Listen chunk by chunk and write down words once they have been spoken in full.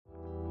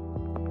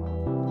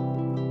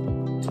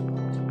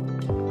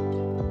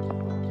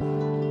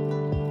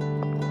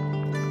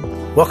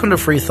Welcome to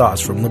Free Thoughts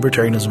from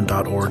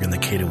Libertarianism.org and the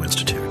Cato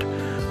Institute.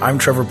 I'm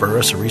Trevor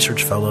Burrus, a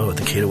research fellow at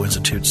the Cato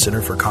Institute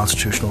Center for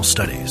Constitutional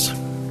Studies.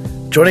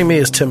 Joining me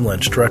is Tim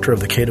Lynch, director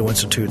of the Cato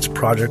Institute's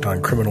Project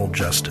on Criminal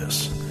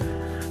Justice.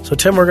 So,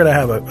 Tim, we're going to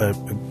have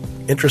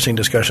an interesting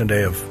discussion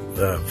today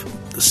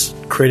of this,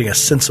 creating a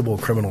sensible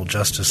criminal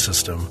justice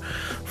system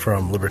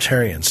from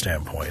libertarian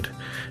standpoint.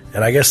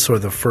 And I guess sort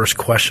of the first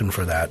question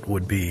for that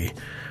would be,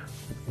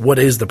 what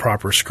is the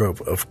proper scope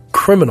of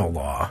criminal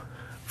law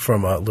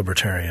from a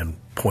libertarian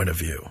point of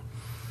view?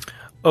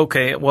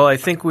 Okay, well, I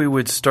think we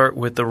would start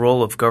with the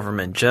role of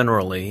government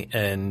generally,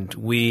 and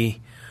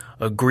we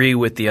agree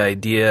with the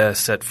idea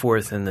set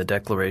forth in the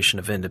Declaration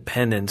of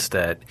Independence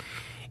that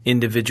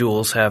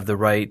individuals have the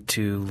right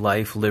to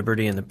life,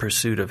 liberty, and the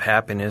pursuit of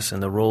happiness,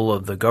 and the role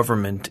of the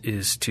government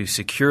is to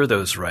secure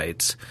those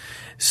rights.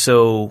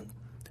 So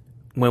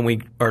when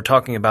we are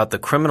talking about the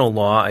criminal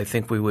law, I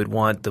think we would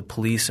want the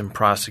police and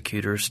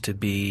prosecutors to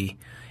be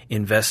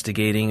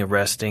investigating,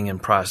 arresting,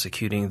 and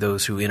prosecuting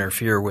those who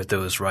interfere with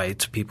those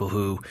rights, people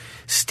who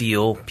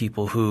steal,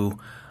 people who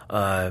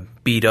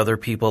beat other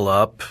people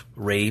up,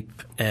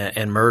 rape,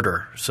 and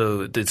murder.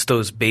 So it's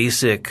those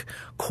basic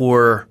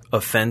core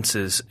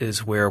offenses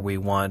is where we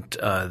want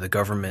the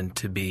government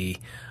to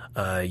be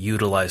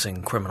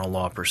utilizing criminal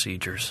law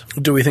procedures.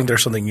 Do we think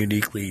there's something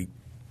uniquely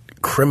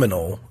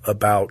criminal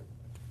about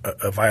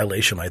a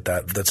violation like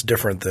that that's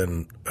different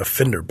than a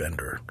fender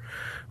bender?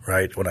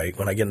 Right? When I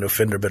get into a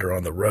fender bender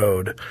on the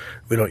road,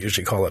 we don't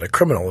usually call it a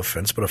criminal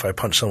offense, but if I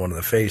punch someone in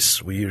the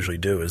face, we usually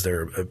do. Is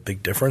there a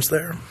big difference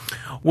there?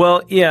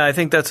 Well, yeah, I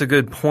think that's a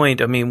good point.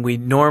 I mean, we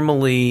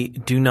normally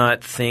do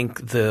not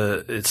think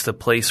it's the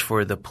place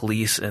for the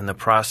police and the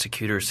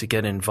prosecutors to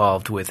get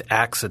involved with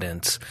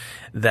accidents.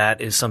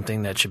 That is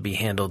something that should be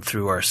handled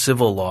through our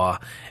civil law.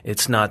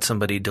 It's not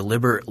somebody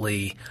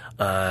deliberately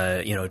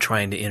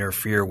trying to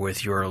interfere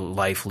with your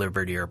life,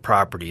 liberty, or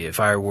property. If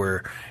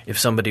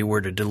somebody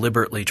were to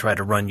deliberately try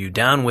to run you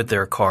down with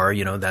their car,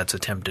 that's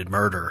attempted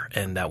murder,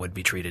 and that would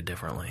be treated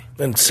differently.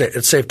 And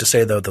it's safe to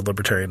say, though, the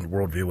libertarian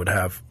worldview would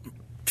have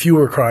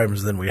fewer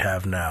crimes than we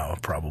have now,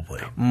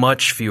 probably.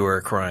 Much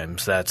fewer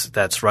crimes.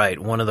 That's right.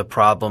 One of the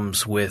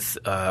problems with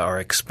our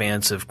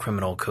expansive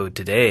criminal code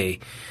today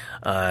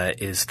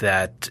is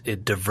that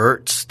it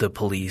diverts the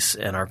police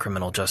and our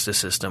criminal justice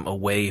system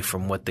away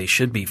from what they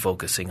should be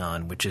focusing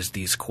on, which is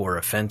these core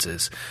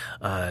offenses.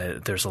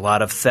 There's a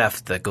lot of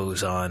theft that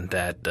goes on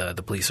that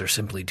the police are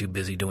simply too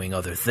busy doing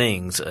other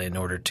things in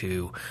order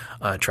to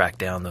track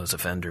down those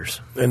offenders.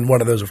 And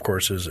one of those, of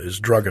course, is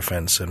drug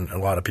offense. And a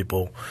lot of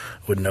people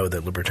would know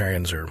that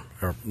libertarians are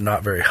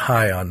not very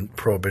high on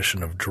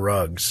prohibition of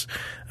drugs.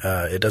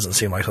 It doesn't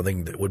seem like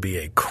something that would be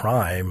a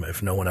crime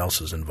if no one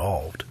else is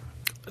involved.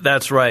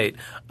 That's right.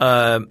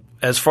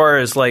 As far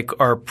as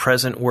like our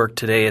present work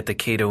today at the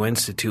Cato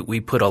Institute, we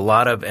put a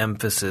lot of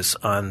emphasis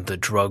on the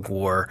drug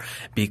war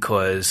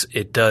because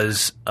it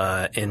does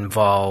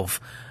involve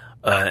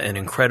an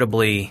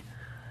incredibly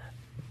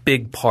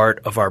big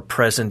part of our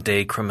present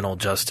day criminal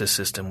justice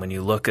system. When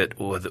you look at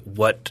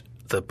what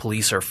the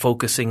police are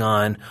focusing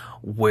on,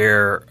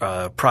 where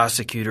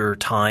prosecutor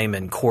time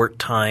and court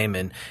time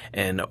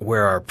and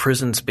where our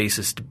prison space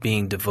is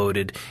being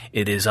devoted,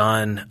 it is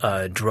on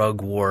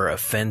drug war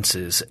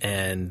offenses.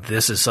 And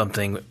this is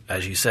something,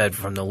 as you said,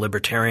 from the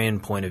libertarian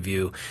point of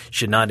view,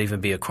 should not even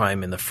be a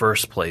crime in the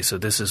first place. So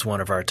this is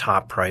one of our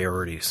top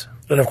priorities.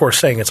 And, of course,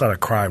 saying it's not a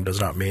crime does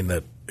not mean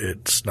that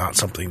it's not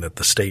something that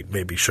the state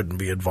maybe shouldn't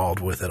be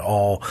involved with at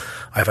all.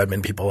 I've had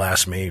many people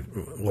ask me,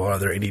 well, are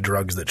there any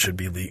drugs that should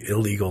be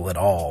illegal at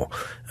all?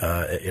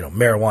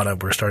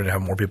 Marijuana, we're starting to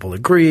have more people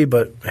agree,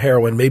 but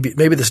heroin, maybe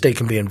the state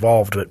can be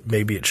involved, but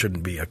maybe it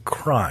shouldn't be a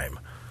crime.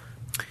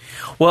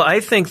 Well,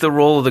 I think the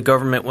role of the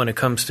government when it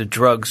comes to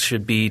drugs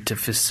should be to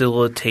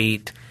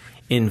facilitate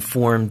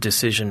informed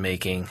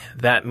decision-making.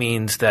 That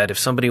means that if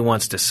somebody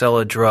wants to sell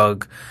a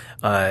drug,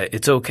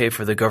 it's okay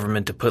for the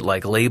government to put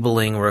like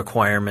labeling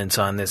requirements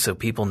on this so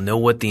people know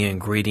what the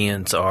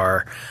ingredients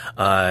are,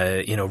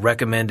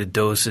 recommended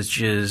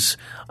dosages,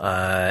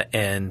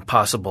 and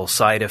possible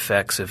side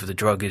effects if the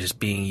drug is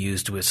being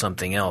used with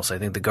something else. I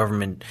think the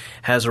government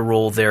has a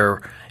role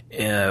there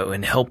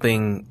in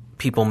helping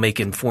people make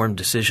informed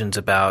decisions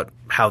about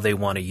how they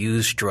want to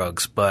use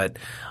drugs, but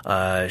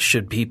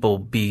should people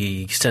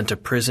be sent to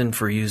prison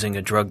for using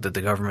a drug that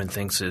the government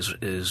thinks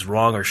is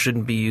wrong or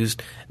shouldn't be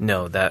used?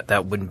 No,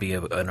 that wouldn't be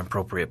an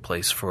appropriate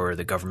place for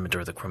the government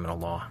or the criminal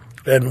law.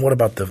 And what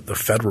about the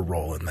federal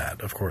role in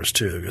that, of course,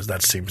 too, because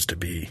that seems to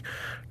be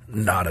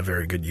not a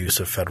very good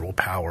use of federal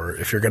power.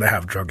 If you're going to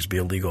have drugs be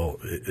illegal,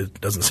 it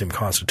doesn't seem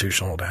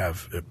constitutional to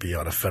have it be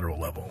on a federal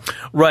level.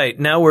 Right.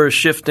 Now we're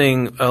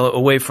shifting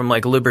away from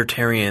like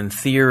libertarian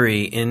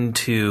theory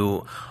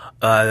into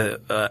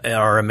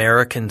our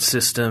American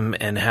system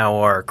and how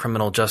our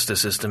criminal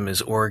justice system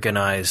is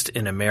organized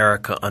in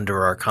America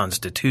under our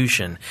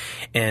Constitution.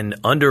 And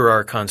under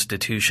our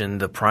Constitution,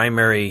 the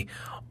primary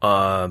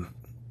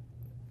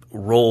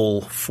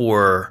role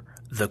for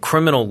the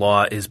criminal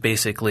law is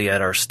basically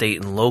at our state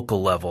and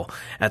local level.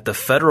 At the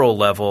federal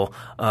level,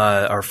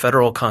 our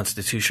federal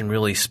constitution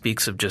really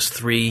speaks of just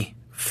three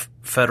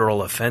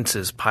federal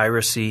offenses: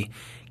 piracy,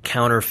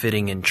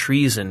 counterfeiting, and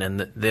treason. And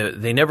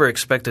they never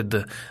expected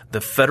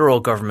the federal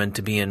government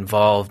to be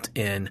involved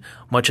in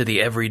much of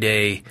the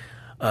everyday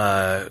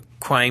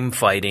crime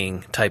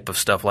fighting type of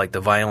stuff, like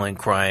the violent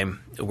crime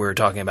we were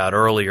talking about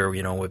earlier,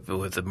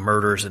 with the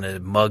murders and the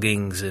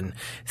muggings and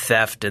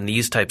theft and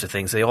these types of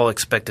things. They all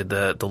expected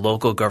the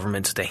local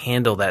governments to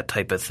handle that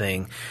type of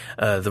thing.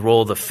 The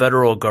role of the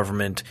federal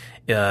government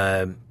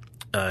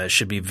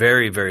should be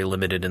very, very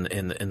limited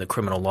in the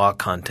criminal law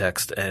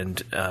context.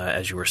 And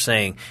as you were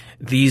saying,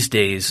 these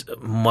days,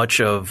 much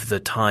of the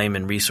time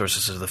and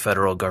resources of the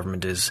federal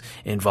government is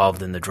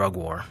involved in the drug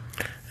war.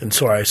 And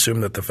so I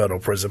assume that the federal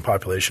prison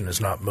population is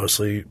not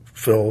mostly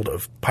filled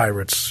of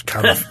pirates,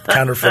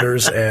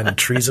 counterfeiters, and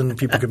treason,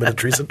 people committed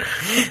treason?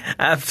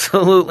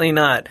 Absolutely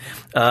not.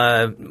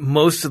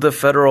 Most of the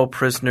federal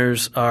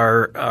prisoners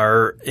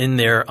are in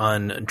there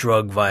on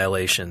drug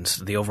violations.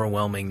 The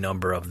overwhelming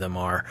number of them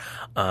are.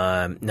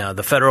 Now,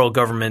 the federal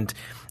government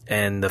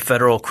and the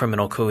federal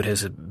criminal code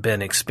has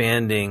been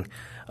expanding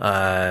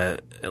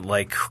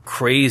like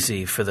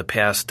crazy for the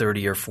past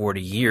 30 or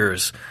 40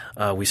 years.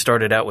 We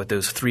started out with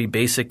those three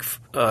basic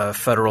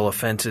federal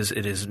offenses.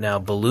 It is now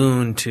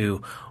ballooned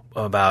to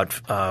about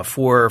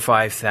 4,000 or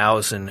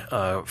 5,000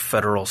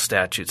 federal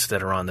statutes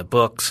that are on the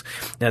books.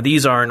 Now,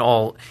 these aren't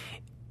all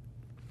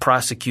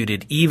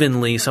prosecuted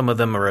evenly. Some of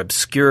them are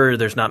obscure.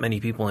 There's not many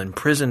people in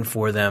prison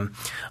for them.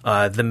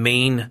 The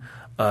main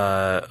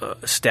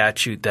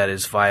statute that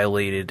is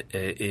violated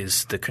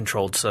is the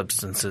Controlled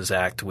Substances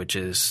Act, which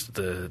is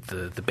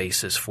the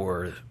basis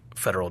for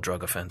federal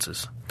drug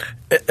offenses.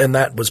 And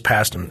that was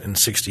passed in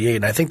 68.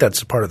 And I think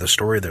that's part of the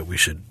story that we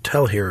should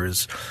tell here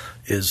is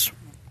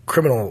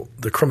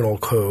the criminal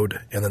code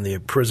and then the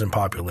prison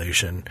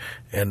population,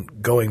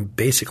 and going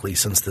basically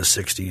since the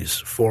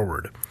 60s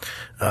forward.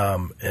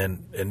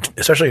 And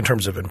especially in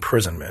terms of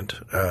imprisonment,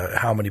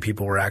 how many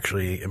people we're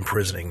actually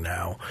imprisoning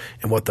now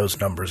and what those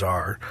numbers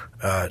are.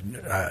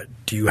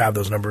 Do you have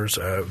those numbers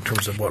in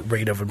terms of what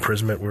rate of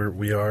imprisonment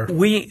we are?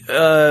 We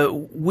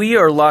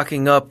are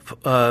locking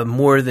up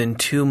more than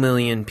 2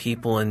 million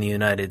people in the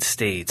United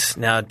States.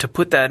 Now, to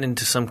put that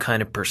into some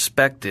kind of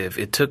perspective,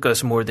 it took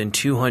us more than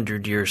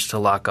 200 years to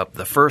lock up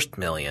the first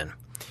million.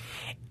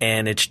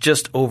 And it's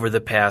just over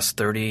the past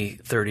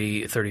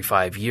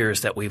 35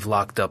 years that we've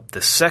locked up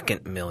the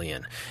second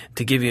million.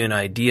 To give you an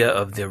idea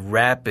of the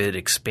rapid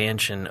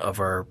expansion of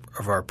our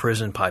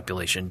prison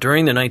population,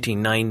 during the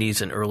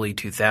 1990s and early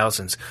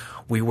 2000s,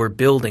 we were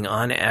building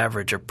on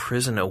average a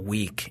prison a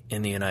week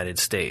in the United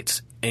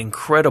States.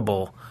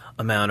 Incredible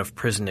amount of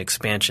prison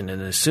expansion.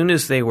 And as soon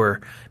as they were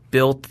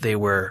built, they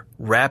were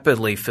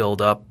rapidly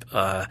filled up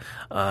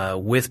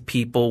with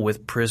people,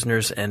 with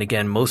prisoners. And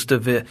again, most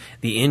of it,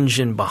 the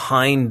engine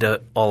behind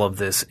all of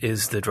this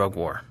is the drug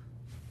war.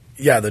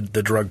 Yeah,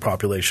 the drug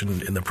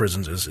population in the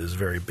prisons is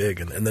very big.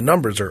 And the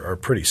numbers are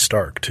pretty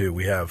stark, too.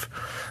 We have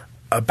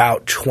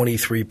about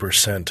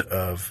 23%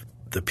 of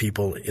the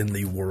people in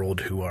the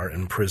world who are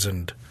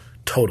imprisoned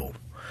total.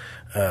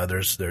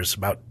 There's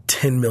about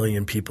 10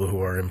 million people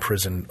who are in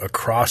prison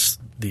across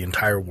the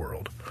entire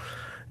world.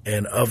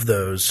 And of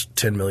those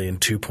 10 million,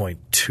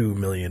 2.2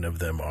 million of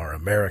them are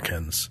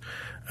Americans,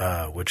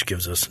 which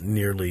gives us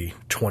nearly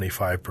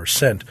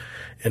 25%.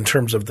 In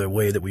terms of the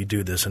way that we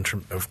do this, in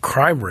terms of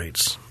crime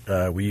rates,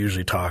 we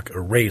usually talk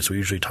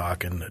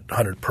in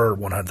 100 per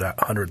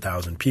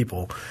 100,000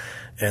 people.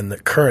 And the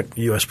current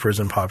U.S.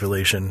 prison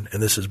population,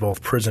 and this is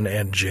both prison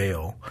and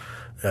jail,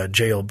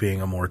 jail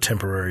being a more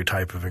temporary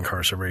type of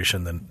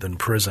incarceration than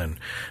prison,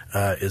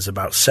 is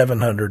about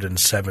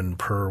 707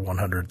 per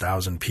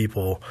 100,000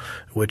 people,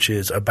 which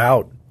is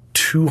about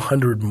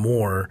 200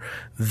 more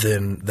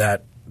than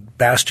that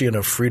bastion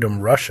of freedom,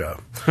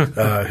 Russia,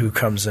 who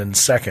comes in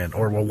second,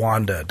 or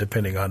Rwanda,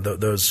 depending on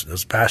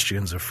those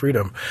bastions of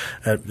freedom.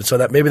 So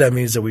that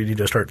means that we need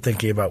to start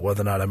thinking about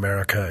whether or not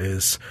America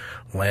is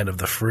land of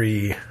the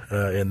free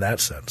in that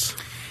sense.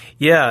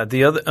 Yeah,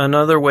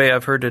 another way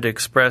I've heard it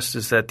expressed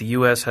is that the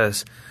U.S.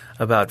 has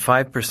about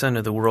 5%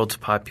 of the world's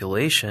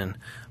population,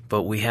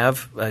 but we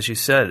have, as you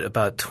said,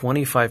 about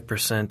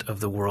 25% of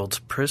the world's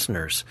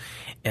prisoners.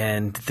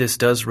 And this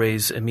does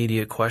raise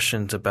immediate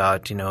questions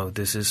about,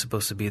 this is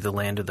supposed to be the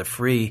land of the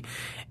free,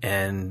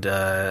 and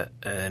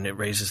it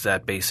raises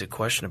that basic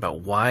question about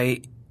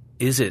why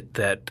is it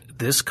that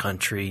this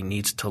country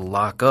needs to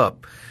lock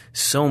up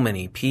so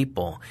many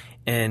people?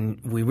 And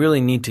we really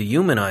need to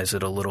humanize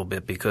it a little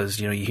bit because,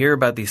 you hear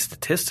about these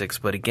statistics,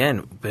 but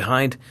again,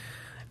 behind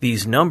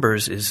these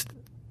numbers is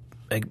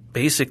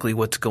basically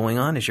what's going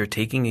on is you're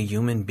taking a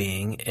human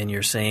being and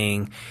you're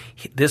saying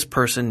this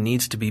person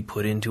needs to be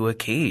put into a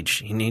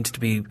cage. He needs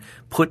to be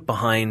put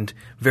behind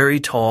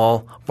very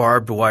tall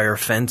barbed wire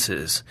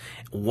fences.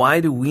 Why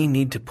do we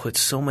need to put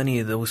so many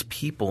of those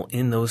people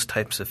in those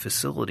types of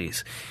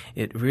facilities?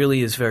 It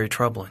really is very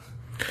troubling.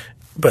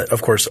 But,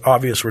 of course,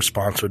 obvious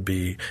response would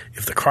be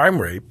if the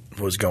crime rate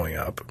was going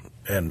up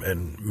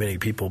and many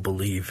people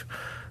believe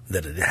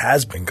that it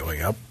has been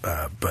going up.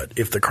 But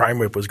if the crime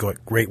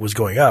rate was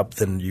going up,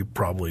 then you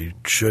probably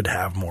should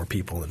have more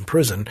people in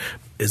prison.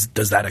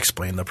 Does that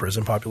explain the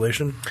prison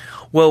population?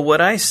 Well,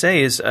 what I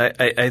say is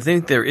I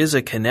think there is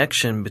a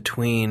connection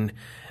between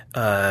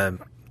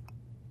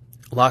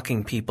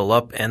locking people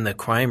up and the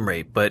crime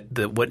rate. But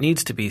what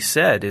needs to be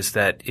said is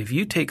that if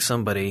you take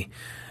somebody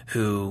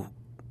who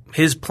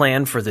his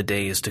plan for the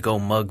day is to go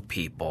mug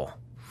people,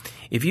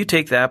 if you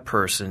take that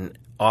person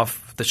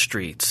off the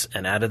streets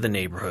and out of the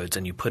neighborhoods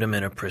and you put him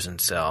in a prison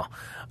cell,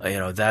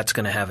 that's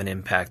going to have an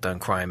impact on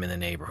crime in the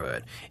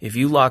neighborhood. If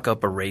you lock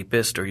up a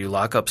rapist or you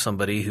lock up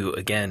somebody who,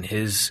 again,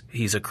 he's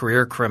a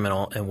career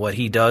criminal and what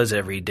he does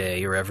every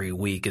day or every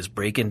week is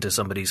break into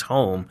somebody's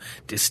home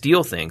to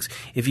steal things.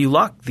 If you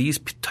lock these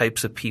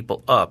types of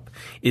people up,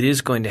 it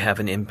is going to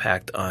have an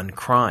impact on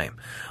crime.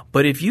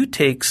 But if you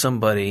take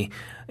somebody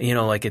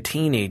like a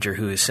teenager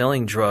who is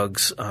selling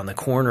drugs on the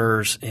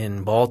corners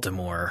in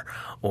Baltimore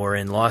or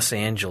in Los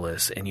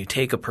Angeles, and you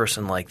take a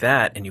person like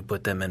that and you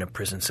put them in a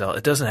prison cell,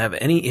 it doesn't have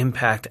any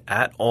impact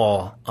at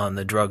all on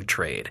the drug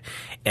trade.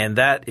 And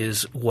that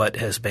is what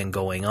has been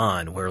going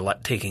on. We're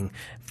taking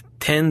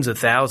tens of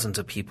thousands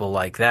of people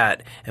like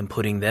that and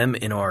putting them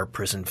in our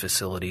prison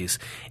facilities,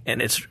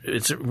 and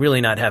it's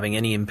really not having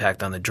any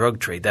impact on the drug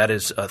trade. That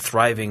is a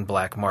thriving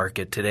black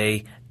market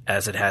today,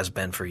 as it has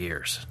been for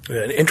years.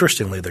 And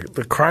interestingly,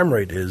 the crime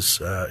rate has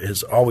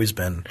always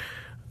been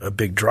a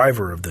big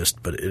driver of this,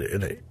 but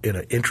in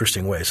an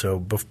interesting way.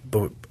 So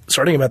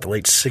starting about the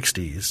late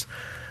 60s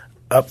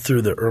up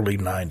through the early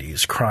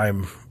 90s,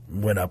 crime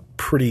went up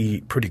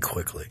pretty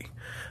quickly.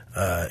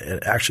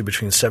 And actually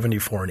between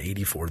 74 and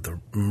 84, the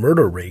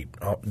murder rate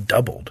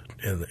doubled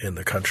in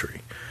the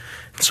country.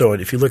 So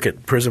if you look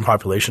at prison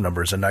population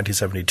numbers, in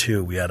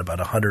 1972 we had about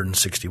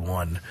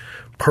 161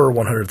 per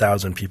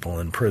 100,000 people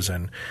in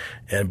prison,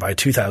 and by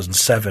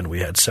 2007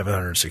 we had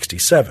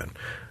 767.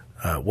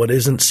 What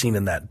isn't seen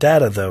in that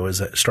data, though, is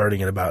that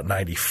starting in about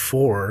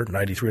 93,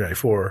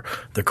 94,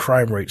 the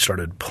crime rate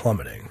started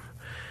plummeting.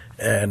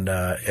 And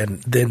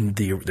then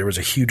there was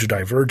a huge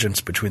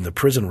divergence between the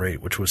prison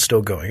rate, which was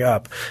still going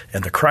up,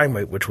 and the crime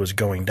rate, which was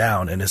going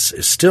down, and is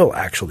still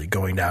actually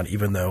going down,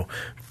 even though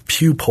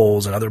Pew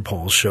polls and other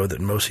polls show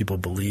that most people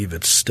believe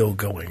it's still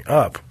going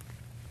up.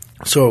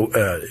 So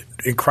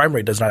crime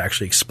rate does not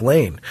actually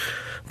explain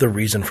the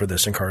reason for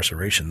this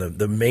incarceration.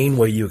 The main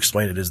way you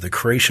explain it is the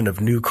creation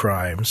of new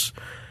crimes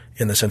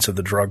in the sense of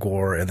the drug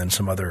war and then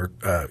some other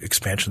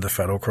expansion of the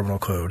federal criminal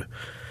code.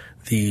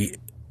 The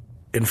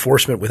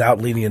enforcement without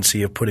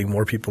leniency of putting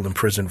more people in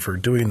prison for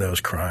doing those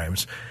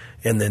crimes,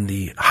 and then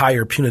the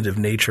higher punitive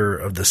nature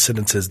of the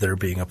sentences that are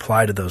being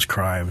applied to those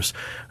crimes,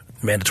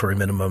 mandatory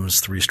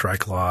minimums,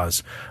 three-strike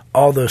laws,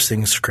 all those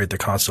things create the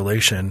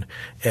constellation.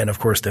 And, of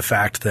course, the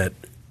fact that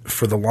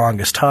for the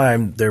longest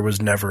time there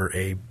was never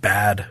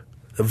the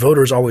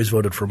voters always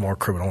voted for more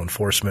criminal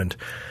enforcement.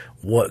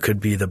 What could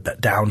be the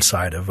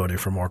downside of voting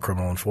for more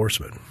criminal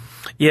enforcement?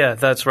 Yeah,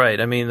 that's right.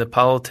 I mean, the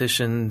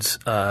politicians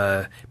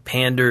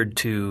pandered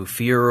to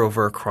fear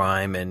over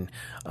crime, and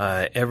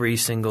every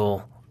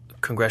single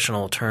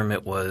congressional term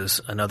it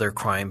was another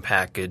crime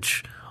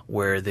package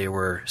where they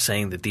were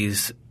saying that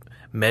these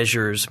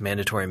measures,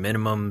 mandatory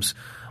minimums,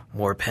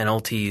 more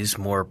penalties,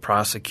 more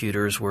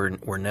prosecutors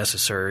were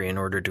necessary in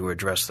order to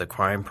address the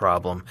crime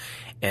problem.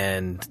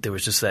 And there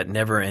was just that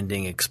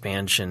never-ending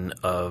expansion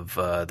of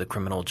the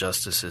criminal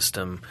justice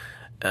system,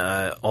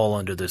 all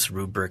under this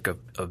rubric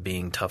of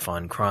being tough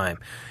on crime.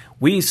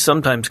 We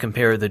sometimes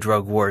compare the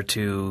drug war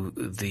to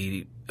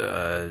the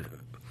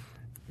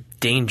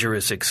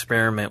dangerous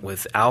experiment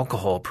with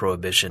alcohol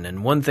prohibition.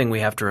 And one thing we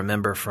have to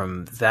remember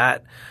from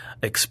that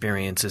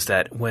experience is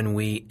that when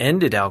we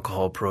ended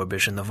alcohol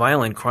prohibition, the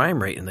violent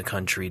crime rate in the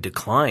country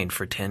declined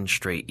for 10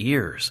 straight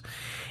years.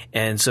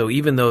 And so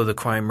even though the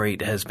crime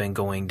rate has been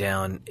going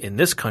down in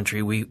this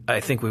country,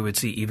 I think we would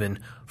see even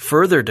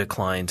further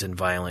declines in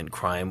violent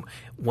crime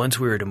once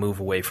we were to move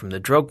away from the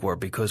drug war,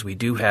 because we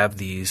do have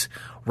these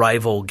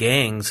rival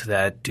gangs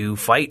that do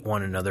fight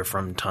one another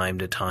from time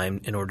to time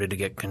in order to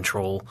get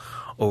control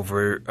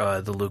over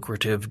the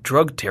lucrative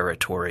drug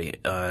territory.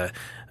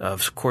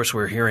 Of course,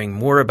 we're hearing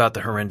more about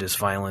the horrendous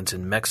violence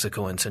in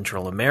Mexico and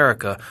Central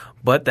America,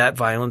 but that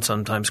violence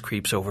sometimes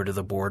creeps over to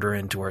the border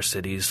into our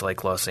cities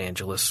like Los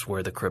Angeles,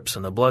 where the Crips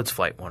and the Bloods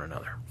fight one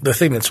another. The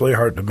thing that's really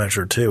hard to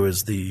measure, too,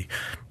 is the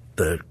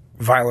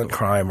violent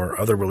crime or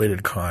other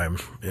related crime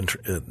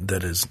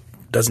that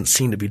doesn't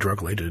seem to be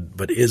drug-related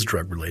but is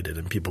drug-related,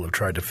 and people have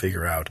tried to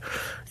figure out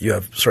you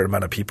have a certain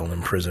amount of people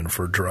in prison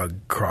for drug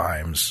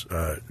crimes,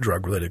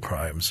 drug-related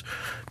crimes,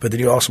 but then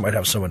you also might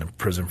have someone in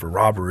prison for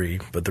robbery,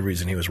 but the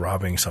reason he was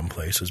robbing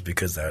someplace is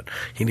because that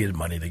he needed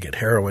money to get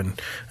heroin,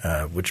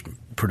 which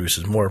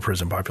produces more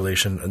prison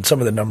population. And some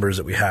of the numbers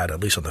that we had,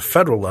 at least on the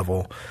federal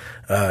level,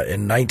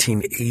 in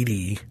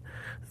 1980,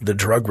 the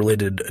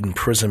drug-related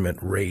imprisonment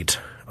rate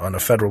on a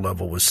federal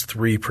level was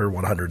 3 per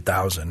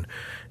 100,000.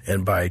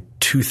 And by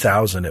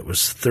 2000, it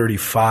was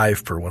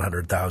 35 per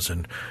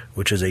 100,000,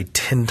 which is a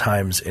 10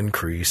 times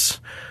increase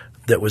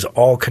that was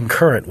all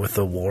concurrent with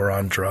the war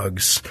on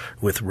drugs,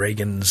 with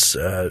Reagan's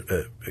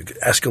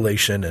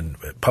escalation and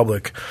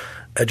public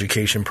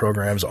education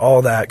programs,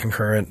 all that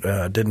concurrent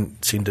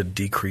didn't seem to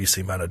decrease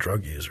the amount of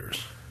drug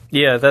users.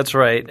 Yeah, that's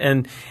right.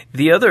 And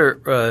the other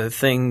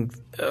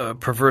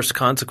perverse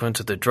consequence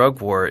of the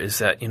drug war is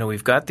that,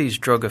 we've got these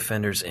drug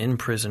offenders in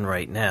prison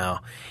right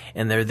now,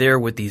 and they're there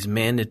with these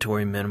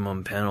mandatory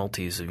minimum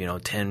penalties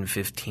of, 10,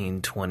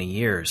 15, 20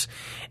 years.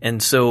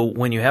 And so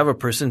when you have a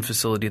prison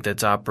facility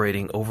that's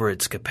operating over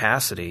its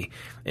capacity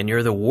and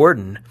you're the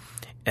warden,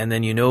 and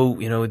then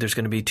there's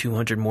going to be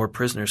 200 more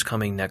prisoners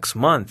coming next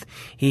month,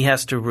 he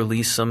has to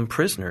release some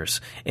prisoners.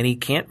 And he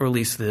can't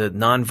release the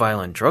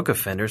nonviolent drug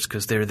offenders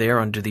because they're there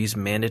under these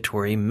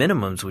mandatory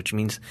minimums, which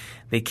means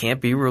they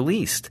can't be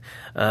released.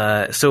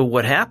 So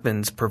what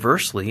happens,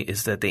 perversely,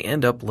 is that they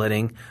end up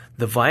letting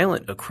the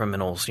violent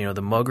criminals, the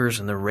muggers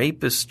and the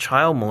rapists,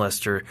 child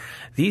molester,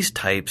 these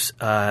types,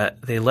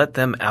 they let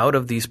them out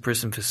of these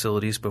prison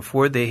facilities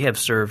before they have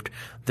served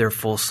their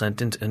full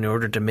sentence in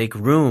order to make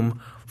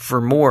room for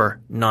more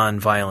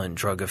nonviolent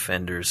drug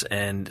offenders,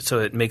 and so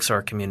it makes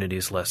our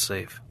communities less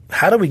safe.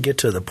 How do we get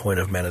to the point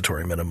of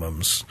mandatory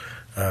minimums?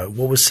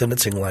 What was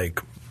sentencing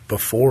like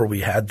before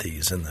we had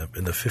these in the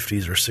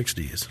 50s or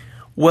 60s?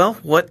 Well,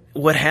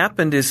 what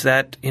happened is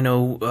that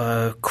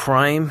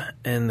crime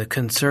and the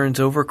concerns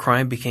over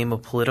crime became a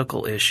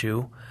political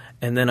issue,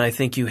 and then I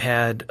think you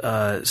had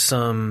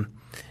some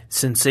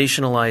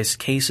sensationalized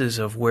cases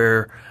of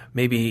where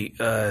maybe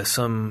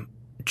some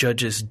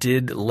judges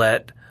did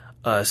let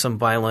some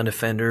violent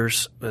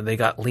offenders, they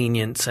got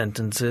lenient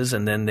sentences,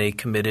 and then they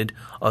committed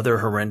other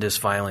horrendous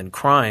violent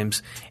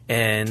crimes.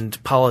 And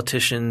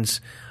politicians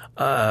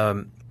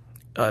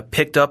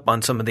picked up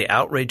on some of the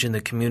outrage in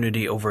the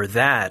community over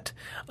that,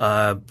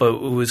 but it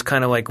was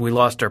kind of like we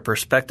lost our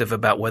perspective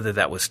about whether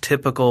that was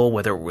typical,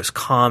 whether it was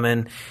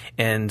common.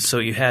 And so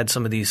you had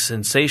some of these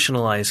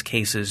sensationalized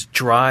cases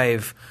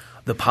drive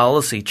the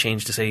policy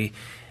change to say,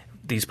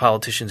 these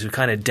politicians who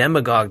kind of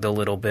demagogued a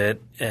little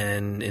bit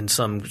and in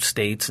some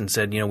states and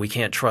said, we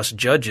can't trust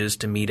judges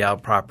to mete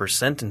out proper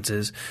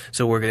sentences,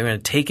 so we're going to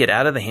take it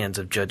out of the hands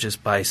of judges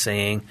by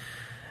saying,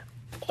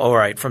 all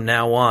right, from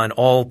now on,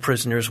 all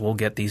prisoners will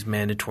get these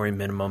mandatory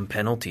minimum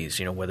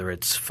penalties, whether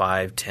it's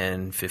 5,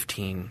 10,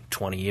 15,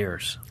 20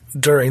 years.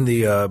 During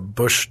the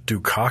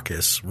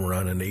Bush-Dukakis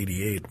run in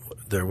 88,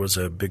 there was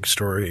a big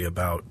story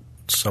about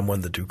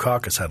someone that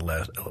Dukakis had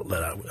let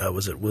out.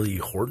 Was it Willie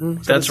Horton?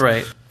 That's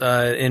right.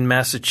 In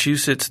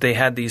Massachusetts, they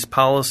had these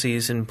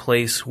policies in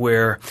place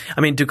where –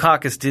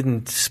 Dukakis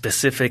didn't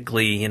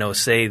specifically,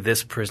 say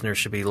this prisoner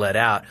should be let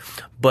out,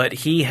 but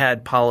he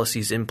had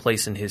policies in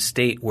place in his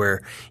state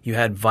where you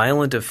had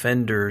violent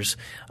offenders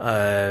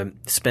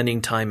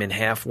spending time in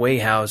halfway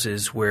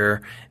houses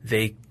where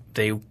they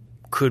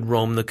could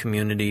roam the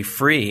community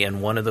free.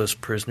 And one of those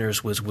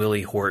prisoners was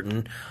Willie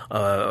Horton,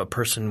 a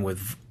person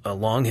with a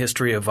long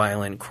history of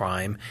violent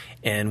crime.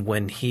 And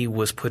when he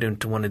was put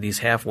into one of these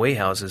halfway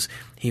houses,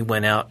 he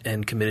went out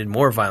and committed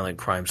more violent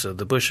crimes. So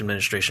the Bush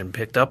administration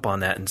picked up on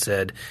that and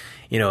said,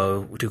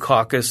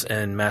 Dukakis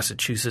and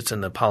Massachusetts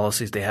and the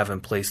policies they have in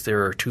place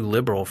there are too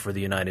liberal for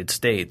the United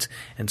States.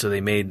 And so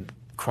they made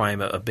crime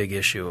a big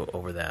issue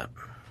over that.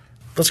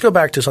 Let's go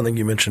back to something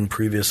you mentioned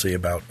previously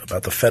about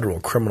the federal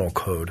criminal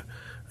code.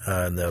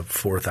 And the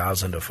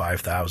 4,000 to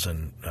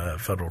 5,000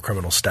 federal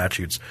criminal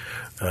statutes.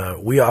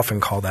 We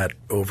often call that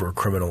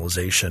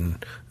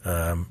over-criminalization,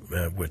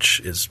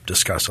 which is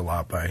discussed a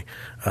lot by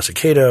us at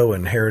Cato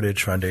and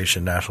Heritage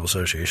Foundation, National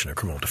Association of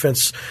Criminal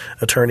Defense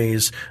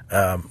Attorneys.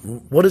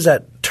 What does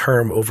that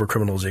term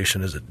over-criminalization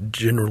does it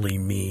generally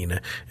mean,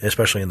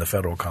 especially in the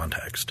federal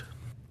context?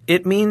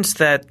 It means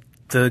that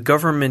the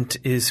government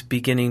is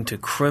beginning to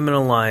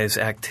criminalize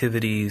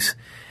activities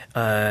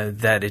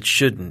that it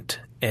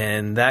shouldn't.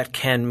 And that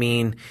can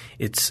mean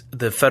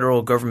the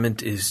federal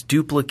government is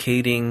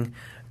duplicating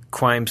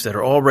crimes that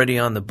are already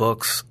on the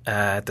books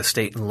at the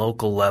state and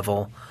local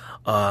level,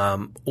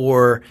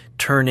 or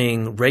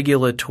turning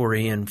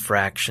regulatory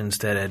infractions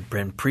that had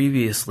been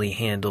previously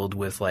handled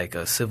with like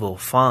a civil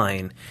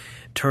fine,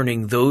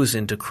 turning those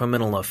into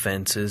criminal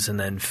offenses and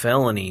then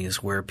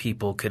felonies where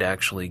people could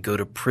actually go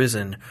to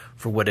prison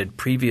for what had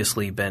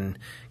previously been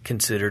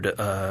considered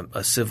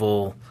a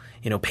civil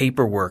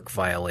paperwork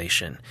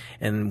violation.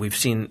 And we've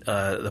seen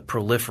the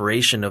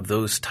proliferation of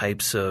those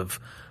types of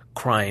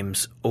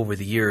crimes over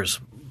the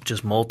years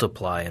just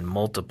multiply and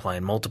multiply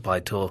and multiply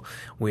till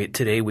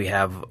today we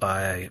have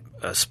a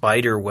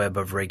spider web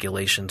of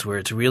regulations where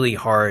it's really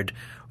hard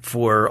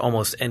for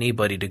almost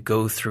anybody to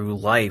go through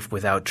life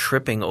without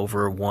tripping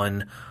over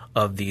one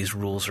of these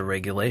rules or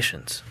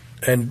regulations.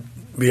 And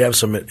we have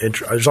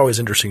there's always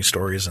interesting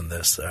stories in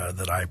this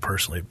that I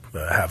personally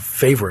have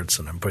favorites,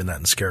 and I'm putting that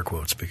in scare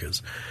quotes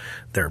because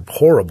they're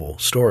horrible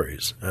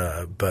stories.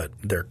 But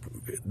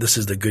this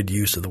is the good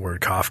use of the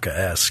word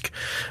Kafkaesque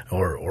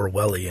or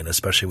Orwellian,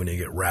 especially when you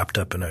get wrapped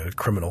up in a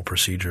criminal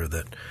procedure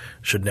that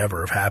should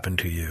never have happened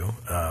to you.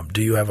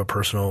 Do you have a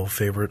personal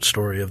favorite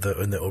story in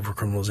the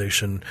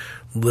overcriminalization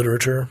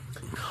literature?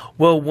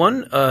 Well,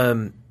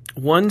 one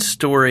One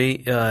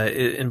story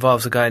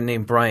involves a guy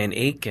named Brian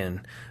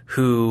Aiken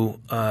who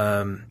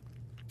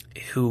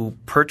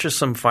purchased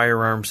some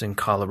firearms in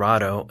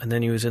Colorado, and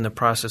then he was in the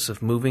process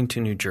of moving to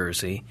New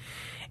Jersey.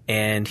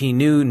 And he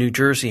knew New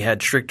Jersey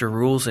had stricter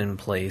rules in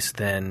place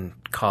than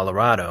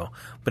Colorado.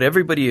 But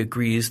everybody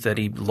agrees that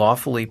he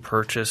lawfully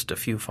purchased a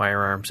few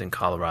firearms in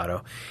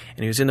Colorado.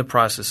 And he was in the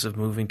process of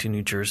moving to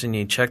New Jersey, and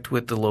he checked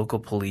with the local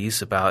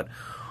police about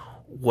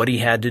what he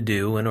had to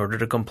do in order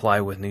to comply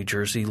with New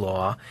Jersey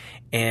law.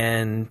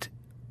 And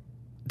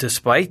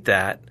despite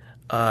that,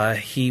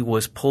 he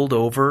was pulled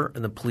over,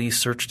 and the police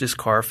searched his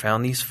car,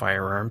 found these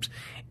firearms,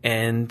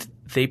 and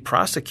they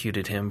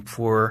prosecuted him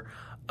for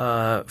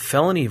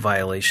felony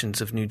violations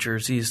of New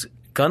Jersey's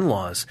gun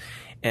laws.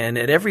 And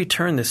at every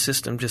turn, the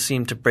system just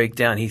seemed to break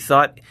down. He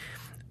thought,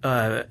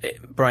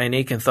 Brian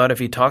Aiken thought if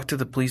he talked to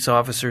the police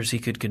officers, he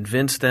could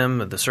convince them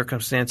of the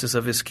circumstances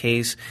of his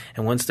case.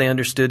 And once they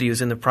understood he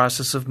was in the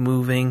process of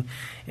moving,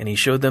 and he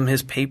showed them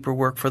his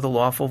paperwork for the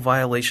lawful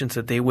violations,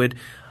 that they would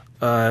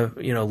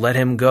let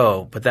him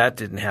go. But that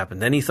didn't happen.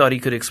 Then he thought he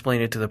could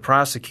explain it to the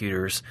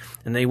prosecutors,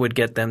 and they would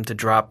get them to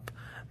drop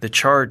the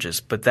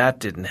charges, but that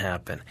didn't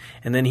happen.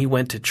 And then he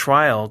went to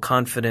trial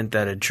confident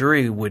that a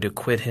jury would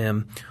acquit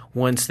him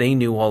once they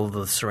knew all of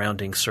the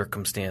surrounding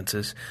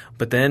circumstances.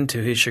 But then,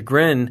 to his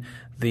chagrin,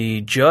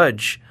 the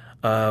judge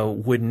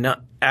would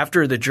not,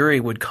 after the jury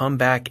would come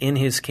back in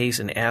his case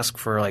and ask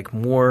for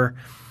more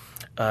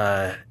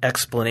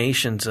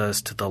explanations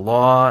as to the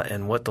law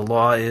and what the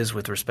law is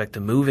with respect to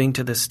moving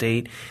to the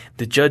state,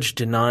 the judge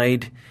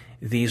denied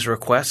these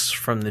requests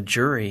from the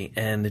jury,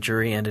 and the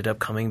jury ended up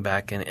coming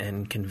back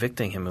and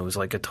convicting him. It was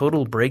like a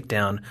total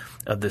breakdown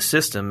of the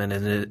system, and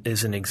it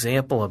is an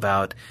example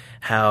about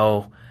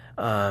how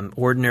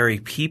ordinary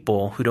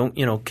people who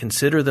don't,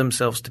 consider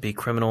themselves to be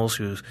criminals,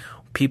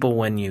 people,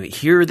 when you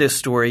hear this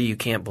story, you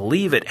can't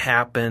believe it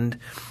happened,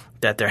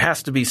 that there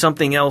has to be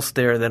something else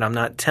there that I'm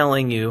not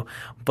telling you,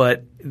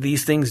 but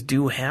these things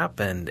do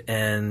happen,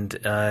 and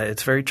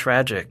it's very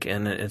tragic,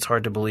 and it's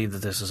hard to believe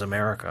that this is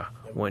America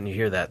when you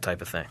hear that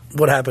type of thing.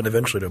 What happened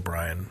eventually to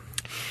Brian?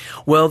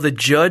 Well, the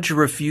judge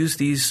refused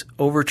these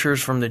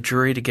overtures from the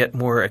jury to get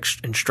more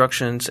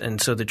instructions,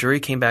 and so the jury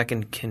came back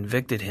and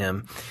convicted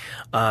him.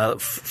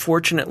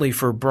 Fortunately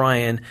for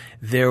Brian,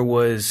 there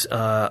was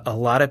a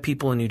lot of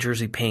people in New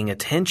Jersey paying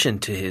attention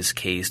to his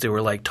case. There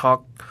were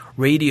talk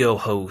radio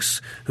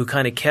hosts who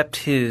kind of kept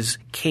his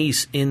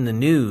case in the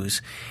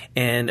news,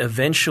 and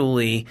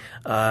eventually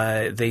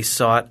they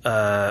sought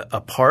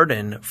a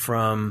pardon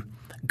from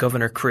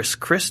Governor Chris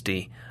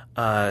Christie.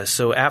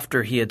 So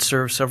after he had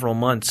served several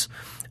months,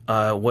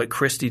 what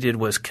Christie did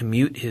was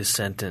commute his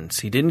sentence.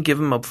 He didn't give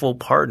him a full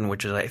pardon,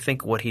 which is, I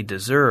think, what he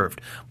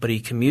deserved, but he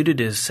commuted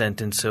his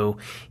sentence, so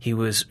he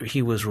was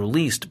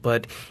released.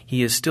 But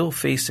he is still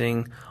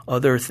facing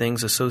other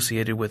things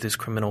associated with his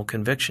criminal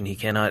conviction. He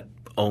cannot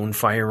own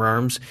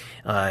firearms.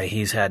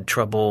 He's had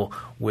trouble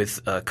with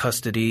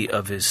custody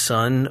of his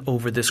son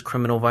over this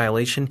criminal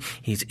violation.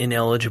 He's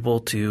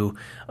ineligible to,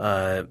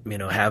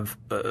 have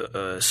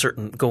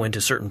go into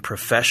certain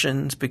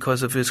professions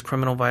because of his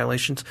criminal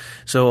violations.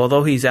 So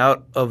although he's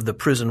out of the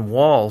prison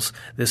walls,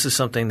 this is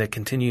something that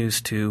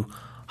continues to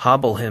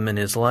hobble him in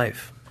his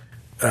life.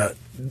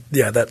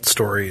 That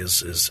story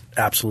is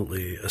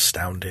absolutely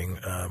astounding.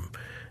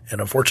 And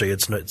unfortunately,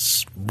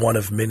 it's one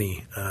of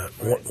many.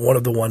 One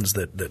of the ones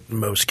that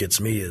most gets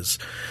me is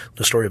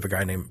the story of a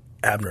guy named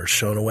Abner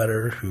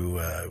Schonewetter, who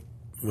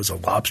was a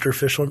lobster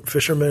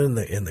fisherman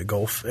in the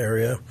Gulf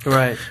area.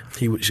 Right.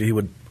 He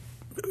would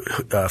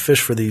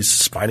fish for these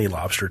spiny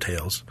lobster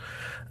tails,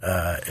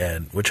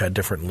 and which had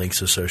different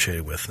links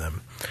associated with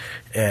them.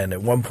 And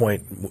at one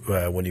point,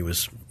 when he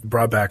was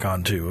brought back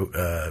onto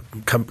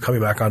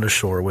coming back onto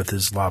shore with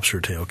his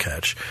lobster tail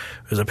catch,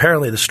 because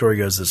apparently the story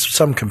goes that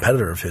some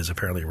competitor of his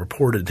apparently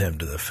reported him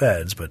to the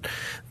feds, but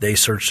they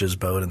searched his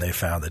boat and they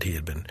found that he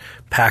had been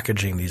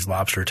packaging these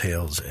lobster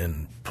tails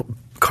in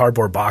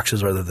cardboard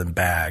boxes rather than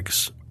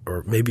bags.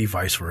 Or maybe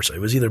vice versa. It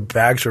was either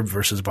bags or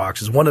versus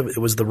boxes. It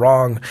was the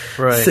wrong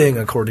thing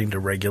according to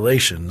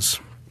regulations.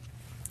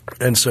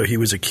 And so he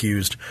was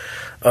accused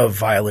of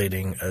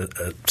violating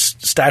a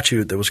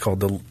statute that was called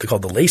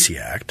the Lacey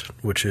Act,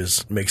 which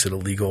makes it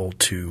illegal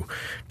to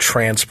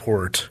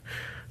transport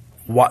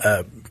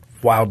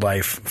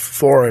wildlife,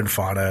 flora and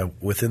fauna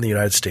within the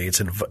United States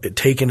and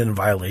taken in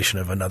violation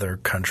of another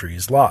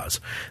country's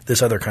laws.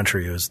 This other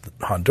country was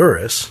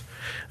Honduras.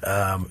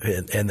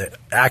 And the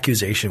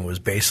accusation was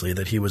basically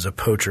that he was a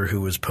poacher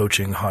who was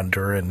poaching the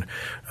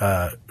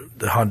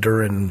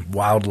Honduran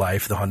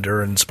wildlife, the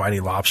Honduran spiny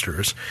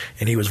lobsters,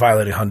 and he was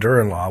violating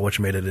Honduran law, which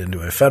made it into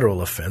a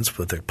federal offense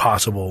with a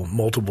possible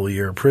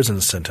multiple-year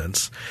prison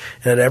sentence.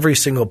 And at every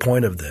single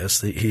point of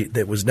this,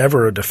 there was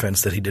never a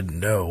defense that he didn't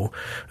know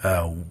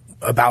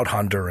about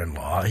Honduran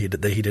law. He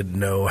didn't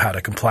know how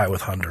to comply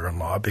with Honduran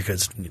law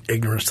because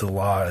ignorance to the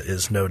law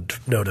is no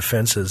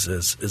defense,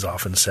 is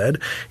often said,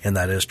 and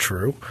that is true.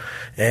 true.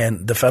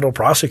 And the federal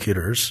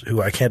prosecutors, who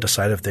I can't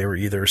decide if they were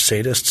either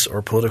sadists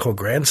or political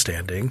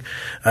grandstanding,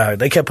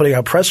 they kept putting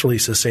out press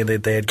releases saying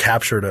that they had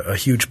captured a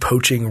huge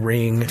poaching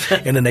ring,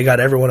 and then they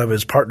got every one of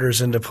his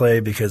partners into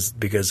play because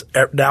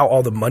now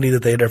all the money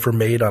that they had ever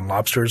made on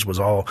lobsters was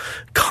all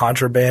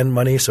contraband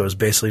money, so it was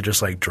basically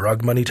just like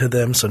drug money to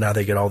them. So now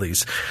they get all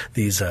these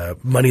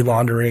money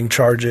laundering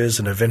charges,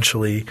 and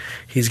eventually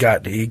he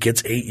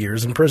gets 8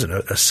 years in prison.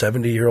 A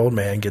 70-year-old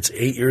man gets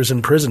 8 years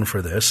in prison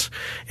for this.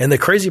 And the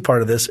crazy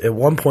part of this, at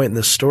one point in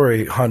this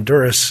story,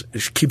 Honduras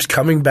keeps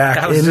coming back.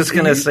 I was just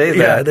going to say that.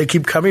 Yeah, they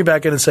keep coming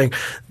back in and saying,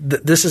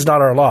 this is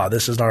not our law.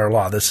 This is not our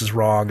law. This is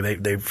wrong.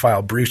 They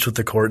file briefs with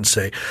the court and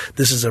say,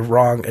 this is a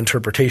wrong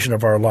interpretation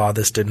of our law.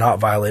 This did not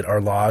violate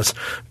our laws.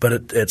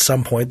 But at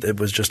some point, it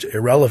was just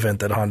irrelevant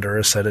that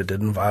Honduras said it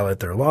didn't violate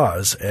their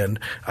laws. And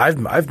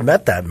I've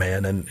met that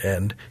man,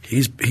 and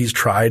he's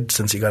tried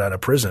since he got out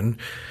of prison.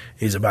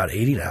 He's about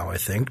 80 now, I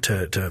think,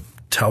 to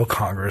tell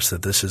Congress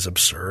that this is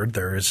absurd.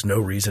 There is no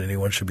reason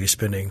anyone should be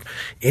spending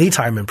any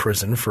time in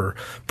prison for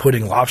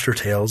putting lobster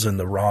tails in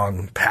the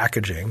wrong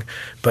packaging.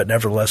 But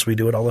nevertheless, we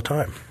do it all the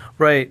time.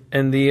 Right.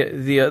 And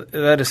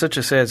that is such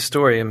a sad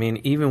story. I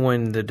mean, even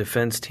when the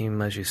defense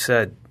team, as you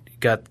said,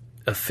 got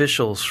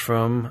officials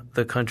from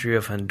the country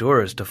of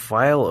Honduras to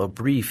file a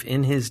brief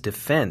in his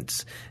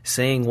defense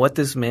saying what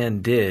this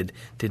man did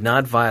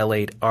not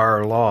violate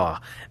our law.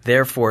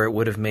 Therefore, it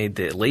would have made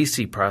the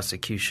Lacey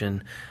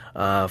prosecution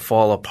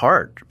fall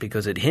apart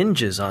because it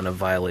hinges on a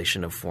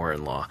violation of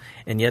foreign law.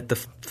 And yet the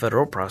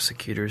federal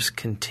prosecutors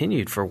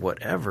continued for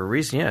whatever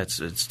reason. Yeah,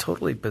 it's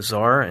totally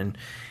bizarre and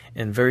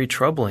very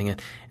troubling.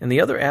 And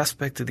the other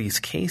aspect of these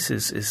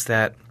cases is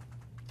that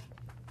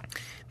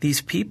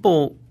these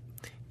people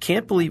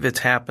can't believe it's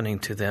happening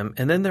to them,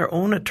 and then their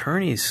own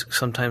attorneys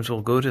sometimes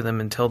will go to them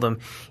and tell them,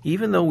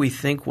 even though we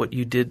think what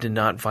you did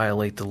not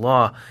violate the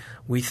law,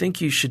 we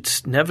think you should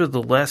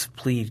nevertheless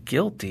plead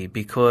guilty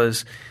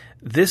because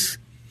this,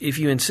 if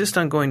you insist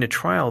on going to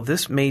trial,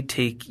 this may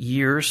take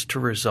years to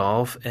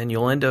resolve, and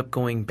you'll end up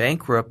going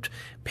bankrupt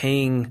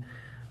paying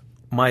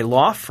my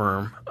law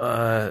firm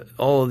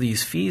all of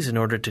these fees in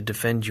order to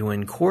defend you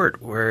in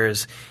court.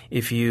 Whereas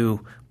if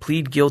you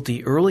plead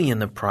guilty early in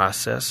the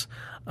process,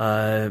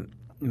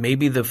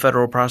 maybe the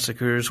federal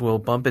prosecutors will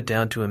bump it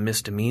down to a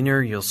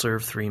misdemeanor. You'll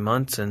serve 3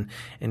 months and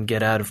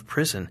get out of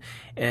prison.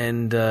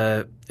 And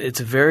it's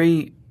a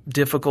very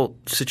difficult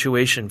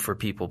situation for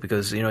people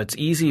because, it's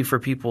easy for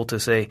people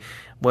to say,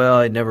 well,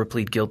 I'd never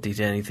plead guilty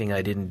to anything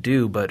I didn't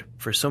do. But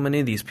for so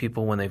many of these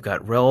people, when they've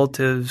got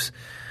relatives,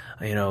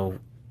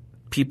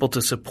 people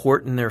to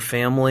support in their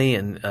family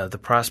and the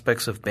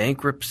prospects of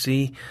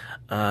bankruptcy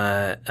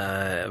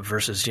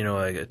versus,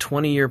 a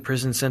 20-year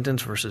prison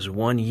sentence versus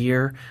 1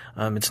 year.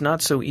 It's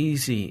not so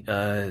easy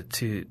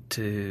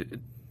to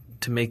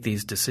make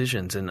these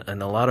decisions. And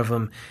a lot of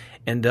them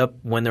end up,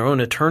 when their own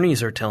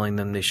attorneys are telling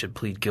them they should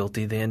plead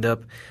guilty, they end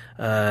up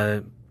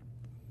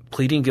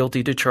pleading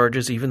guilty to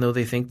charges even though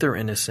they think they're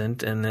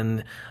innocent, and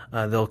then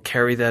they'll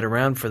carry that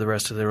around for the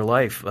rest of their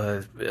life,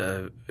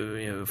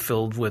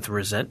 filled with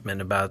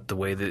resentment about the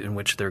way in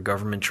which their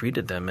government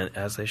treated them,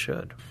 as they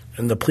should.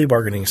 And the plea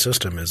bargaining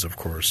system is, of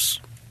course,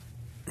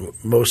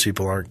 most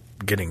people aren't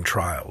getting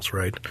trials,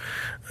 right?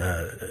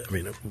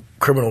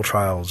 Criminal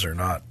trials are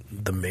not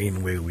the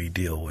main way we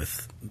deal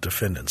with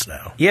defendants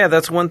now. Yeah,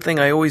 that's one thing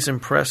I always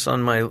impress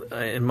on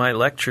in my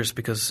lectures,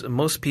 because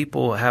most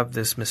people have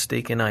this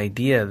mistaken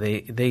idea.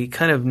 They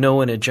kind of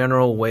know in a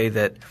general way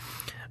that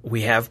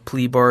we have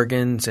plea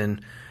bargains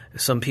and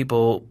some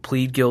people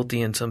plead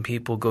guilty and some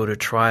people go to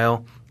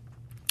trial.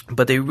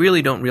 But they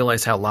really don't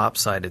realize how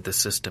lopsided the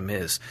system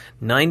is.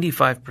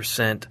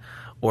 95%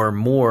 or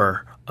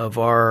more of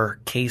our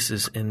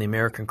cases in the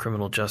American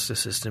criminal justice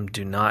system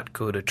do not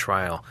go to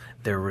trial.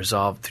 They're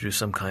resolved through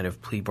some kind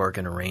of plea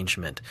bargain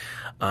arrangement.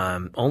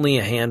 Only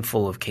a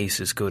handful of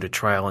cases go to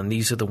trial, and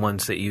these are the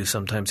ones that you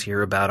sometimes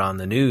hear about on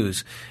the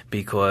news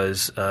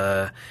because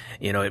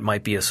it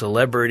might be a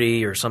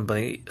celebrity or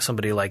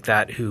somebody like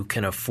that who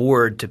can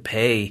afford to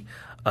pay.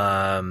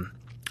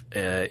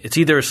 It's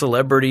either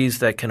celebrities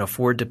that can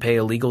afford to pay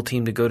a legal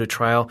team to go to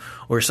trial,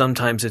 or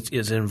sometimes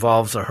it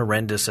involves a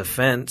horrendous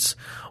offense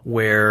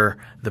where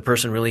the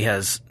person really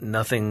has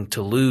nothing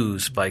to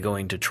lose by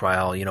going to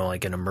trial,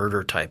 like in a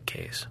murder type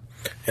case.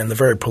 And the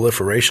very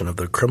proliferation of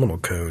the criminal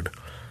code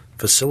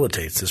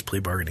facilitates this plea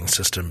bargaining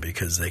system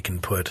because they can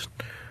put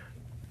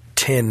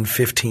 10,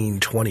 15,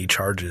 20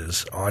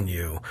 charges on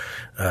you,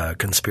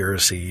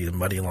 conspiracy,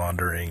 money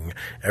laundering,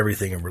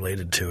 everything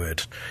related to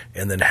it,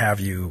 and then have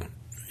you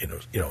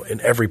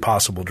in every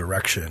possible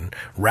direction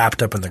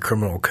wrapped up in the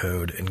criminal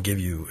code and give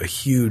you a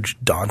huge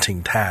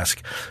daunting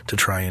task to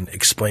try and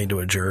explain to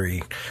a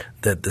jury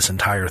that this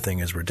entire thing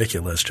is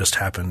ridiculous just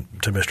happened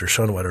to Mr.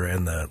 Schoenwetter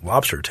and the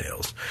lobster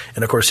tails.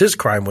 And of course his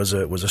crime was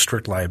a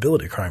strict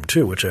liability crime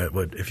too, which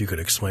if you could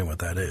explain what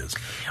that is.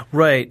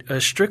 Right.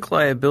 A strict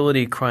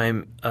liability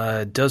crime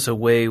does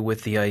away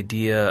with the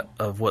idea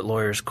of what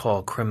lawyers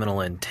call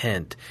criminal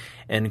intent.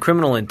 And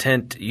criminal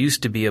intent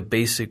used to be a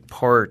basic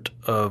part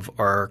of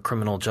our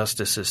criminal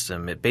justice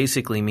system. It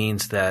basically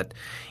means that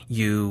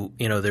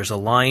there's a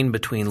line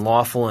between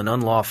lawful and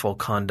unlawful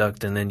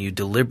conduct, and then you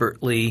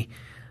deliberately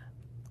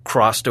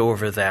crossed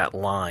over that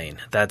line.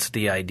 That's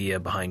the idea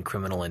behind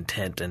criminal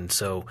intent, and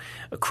so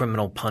a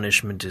criminal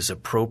punishment is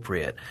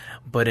appropriate.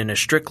 But in a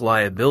strict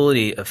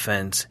liability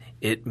offense,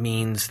 it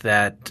means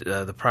that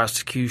the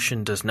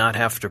prosecution does not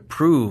have to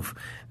prove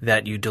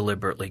that you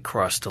deliberately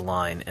crossed a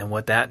line. And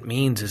what that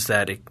means is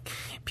that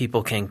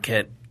people can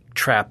get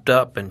trapped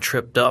up and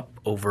tripped up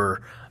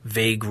over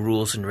vague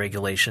rules and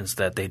regulations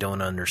that they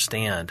don't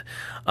understand.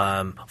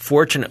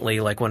 Fortunately,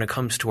 like when it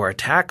comes to our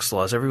tax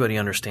laws, everybody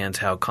understands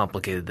how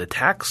complicated the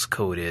tax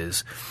code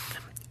is.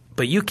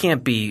 But you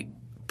can't be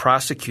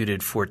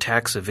prosecuted for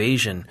tax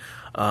evasion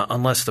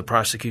unless the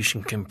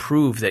prosecution can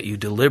prove that you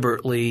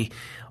deliberately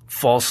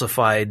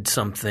falsified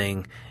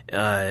something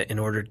in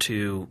order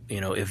to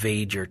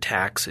evade your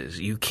taxes.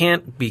 You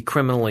can't be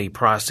criminally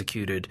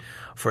prosecuted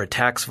for a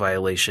tax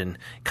violation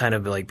kind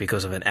of like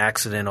because of an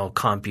accidental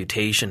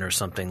computation or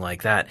something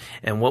like that.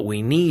 And what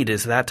we need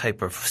is that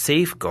type of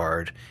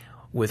safeguard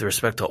with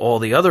respect to all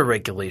the other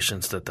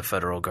regulations that the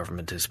federal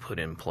government has put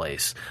in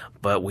place.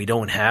 But we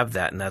don't have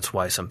that, and that's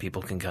why some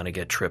people can kind of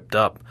get tripped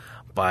up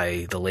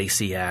by the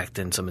Lacey Act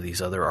and some of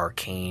these other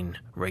arcane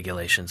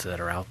regulations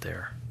that are out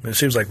there. It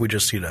seems like we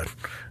just need a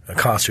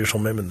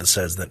constitutional amendment that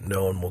says that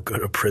no one will go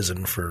to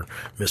prison for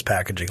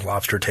mispackaging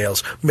lobster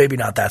tails. Maybe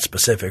not that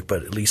specific,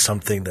 but at least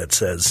something that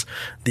says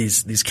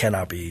these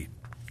cannot be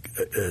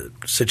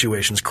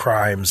situations,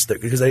 crimes,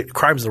 because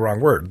crime is the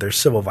wrong word. They're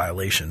civil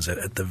violations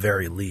at the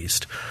very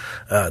least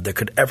that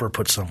could ever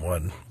put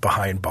someone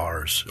behind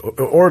bars,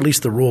 or at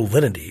least the rule of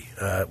lenity,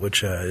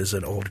 which is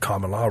an old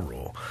common law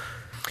rule.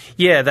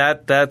 Yeah,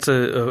 that's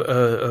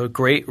a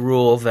great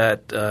rule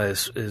that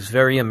is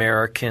very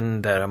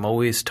American that I'm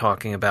always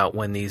talking about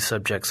when these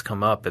subjects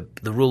come up.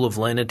 The rule of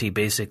lenity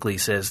basically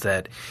says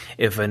that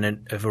if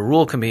a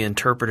rule can be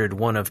interpreted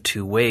one of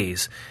two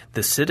ways,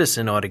 the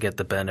citizen ought to get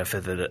the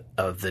benefit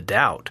of the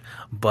doubt.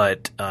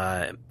 But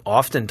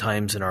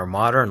oftentimes in our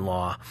modern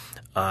law,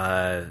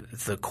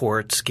 the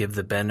courts give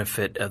the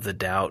benefit of the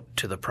doubt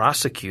to the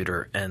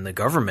prosecutor and the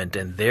government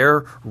and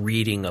their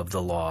reading of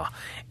the law.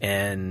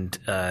 And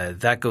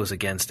that goes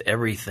against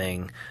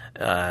everything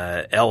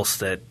else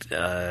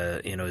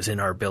that is in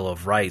our Bill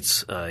of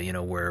Rights,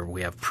 where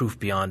we have proof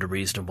beyond a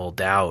reasonable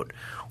doubt,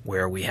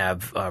 where we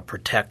have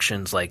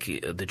protections like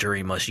the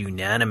jury must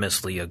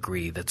unanimously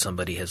agree that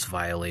somebody has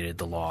violated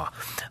the law.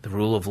 The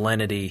rule of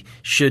lenity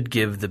should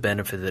give the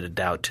benefit of the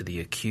doubt to the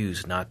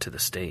accused, not to the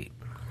state.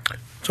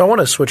 So I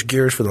want to switch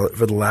gears for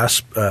the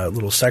last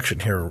little section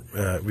here.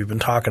 We've been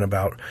talking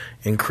about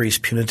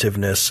increased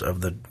punitiveness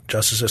of the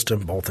justice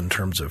system, both in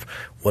terms of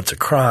what's a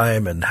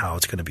crime and how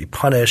it's going to be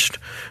punished.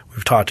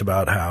 We've talked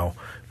about how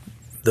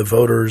the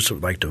voters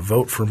would like to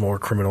vote for more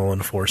criminal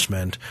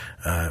enforcement.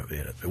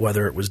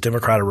 Whether it was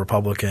Democrat or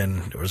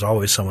Republican, there was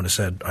always someone who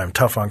said, I'm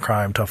tough on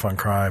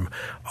crime,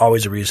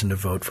 always a reason to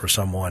vote for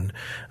someone.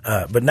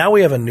 But now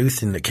we have a new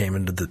thing that came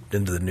into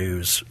the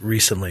news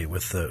recently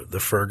with the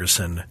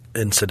Ferguson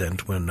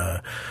incident when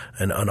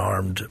an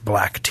unarmed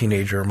black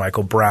teenager,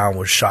 Michael Brown,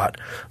 was shot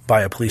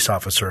by a police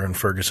officer in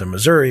Ferguson,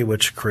 Missouri,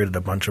 which created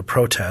a bunch of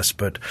protests.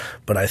 But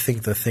I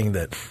think the thing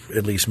that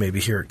at least maybe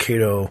here at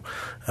Cato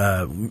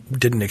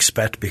didn't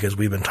expect, because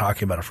we've been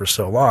talking about it for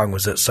so long,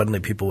 was that suddenly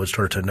people would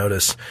start to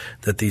notice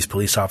that these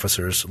police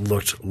officers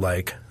looked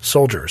like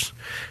soldiers.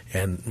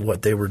 And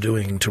what they were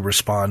doing to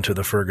respond to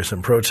the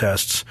Ferguson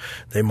protests,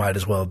 they might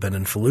as well have been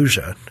in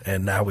Fallujah.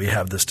 And now we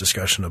have this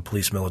discussion of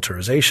police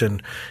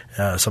militarization,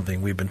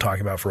 something we've been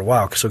talking about for a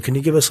while. So can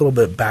you give us a little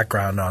bit of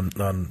background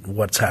on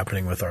what's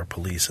happening with our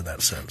police in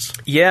that sense?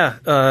 Yeah.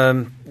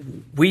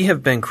 We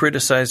have been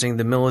criticizing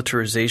the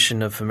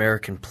militarization of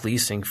American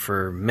policing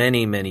for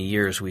many, many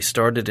years. We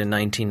started in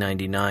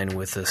 1999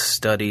 with a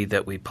study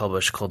that we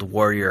published called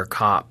Warrior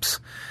Cops.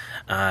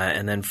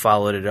 And then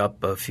followed it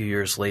up a few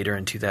years later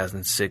in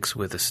 2006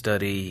 with a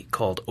study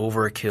called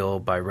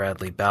Overkill by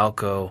Radley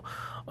Balco,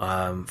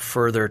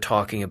 further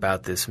talking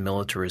about this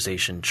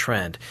militarization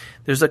trend.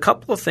 There's a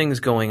couple of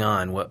things going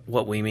on,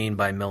 what we mean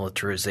by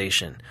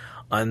militarization.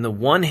 On the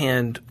one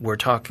hand, we're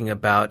talking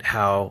about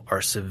how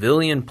our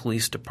civilian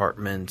police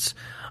departments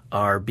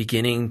are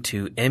beginning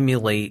to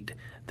emulate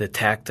the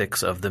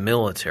tactics of the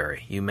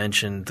military. You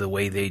mentioned the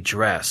way they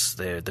dress,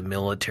 the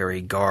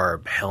military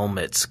garb,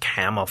 helmets,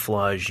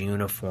 camouflage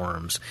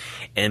uniforms,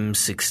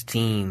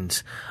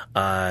 M16s,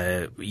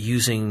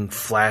 using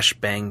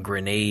flashbang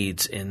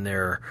grenades in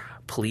their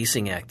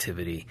policing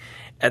activity.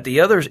 At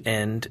the other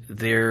end,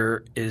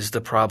 there is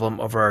the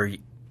problem of our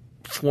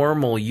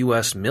formal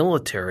U.S.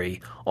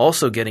 military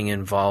also getting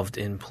involved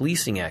in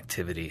policing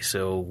activity.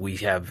 So we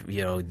have,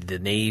 the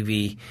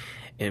Navy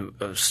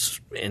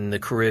in the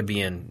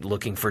Caribbean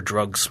looking for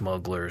drug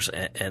smugglers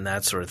and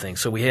that sort of thing.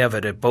 So we have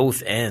it at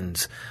both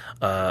ends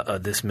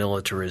of this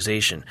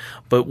militarization.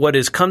 But what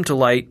has come to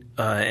light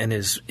and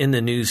is in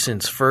the news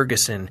since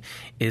Ferguson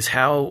is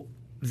how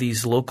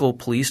these local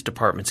police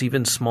departments,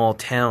 even small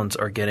towns,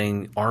 are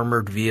getting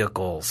armored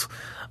vehicles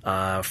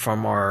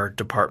from our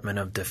Department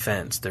of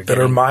Defense. That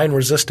are mine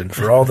resistant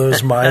for all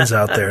those mines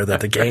out there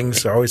that the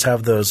gangs always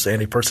have, those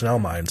anti-personnel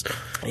mines.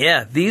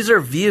 Yeah, these are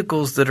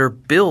vehicles that are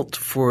built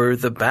for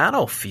the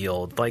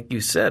battlefield, like you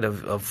said,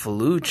 of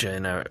Fallujah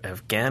and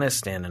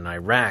Afghanistan and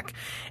Iraq.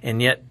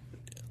 And yet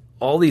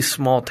all these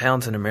small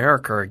towns in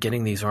America are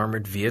getting these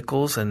armored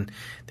vehicles, and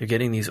they're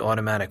getting these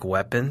automatic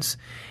weapons.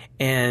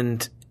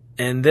 And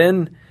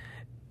then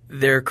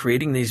they're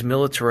creating these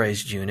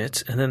militarized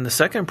units. And then the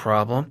second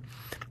problem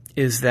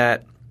is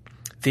that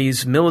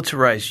these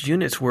militarized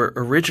units were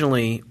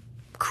originally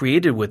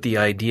created with the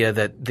idea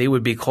that they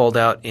would be called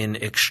out in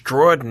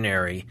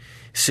extraordinary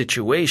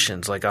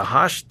situations, like a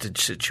hostage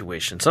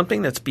situation,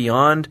 something that's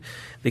beyond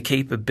the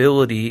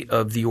capability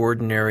of the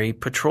ordinary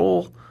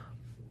patrol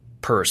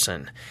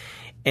person.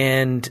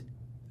 And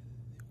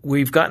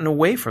we've gotten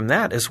away from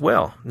that as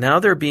well. Now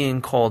they're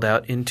being called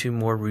out into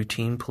more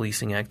routine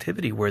policing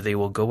activity where they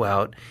will go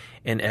out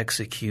and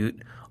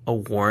execute a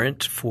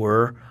warrant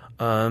for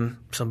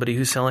somebody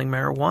who's selling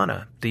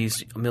marijuana.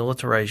 These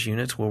militarized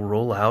units will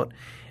roll out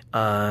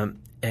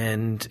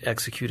and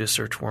execute a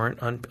search warrant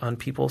on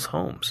people's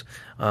homes.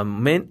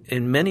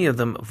 In many of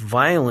them,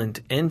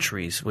 violent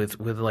entries with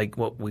like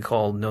what we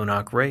call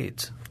no-knock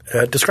raids.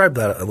 Describe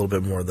that a little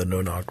bit more, the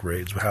no-knock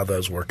raids, how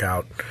those work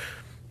out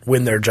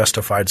when they're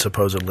justified,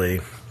 supposedly.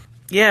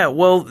 Yeah,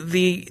 well,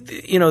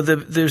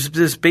 there's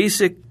this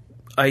basic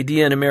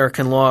idea in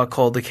American law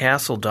called the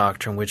castle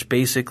doctrine, which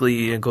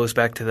basically goes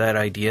back to that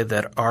idea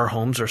that our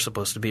homes are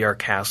supposed to be our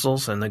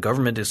castles and the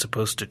government is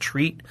supposed to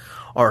treat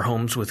our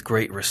homes with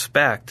great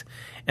respect.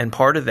 And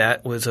part of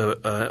that was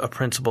a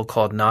principle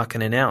called knock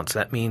and announce.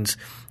 That means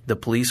the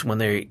police, when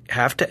they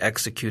have to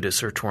execute a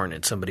search warrant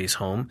at somebody's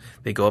home,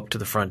 they go up to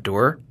the front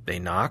door, they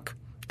knock,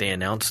 they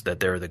announce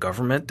that they're the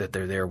government, that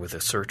they're there with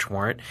a search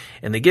warrant,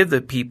 and they give the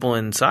people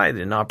inside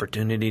an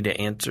opportunity to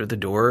answer the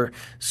door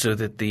so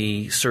that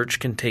the search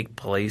can take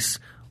place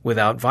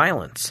without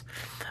violence.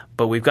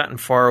 But we've gotten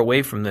far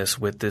away from this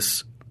with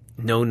this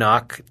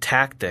no-knock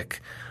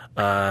tactic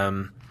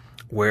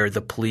where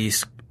the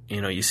police,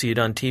 you see it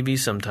on TV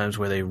sometimes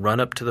where they run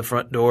up to the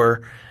front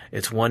door.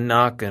 It's one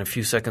knock, and a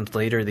few seconds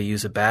later they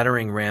use a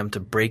battering ram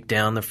to break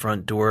down the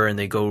front door, and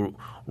they go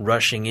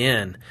rushing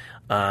in.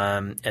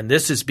 And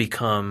this has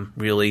become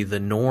really the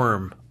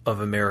norm of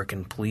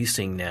American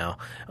policing now,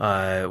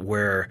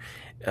 where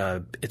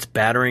it's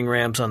battering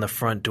rams on the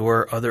front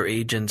door. Other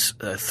agents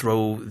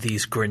throw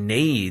these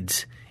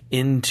grenades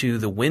into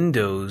the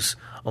windows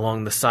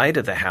along the side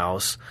of the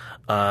house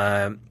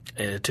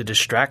to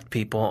distract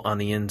people on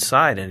the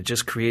inside, and it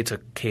just creates a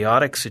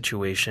chaotic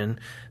situation.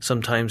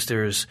 Sometimes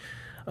there's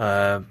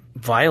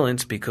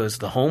violence because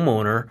the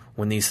homeowner,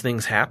 when these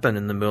things happen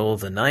in the middle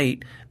of the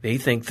night, they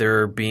think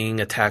they're being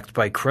attacked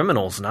by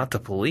criminals, not the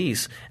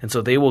police. And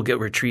so they will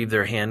retrieve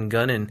their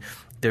handgun, and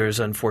there's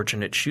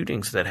unfortunate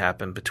shootings that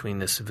happen between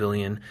the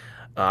civilian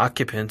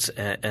occupants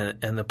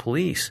and the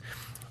police.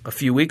 A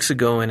few weeks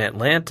ago in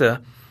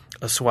Atlanta,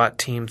 a SWAT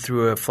team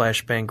threw a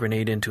flashbang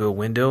grenade into a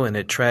window, and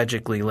it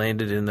tragically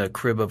landed in the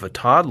crib of a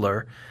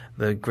toddler.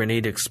 The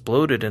grenade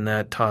exploded, and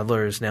that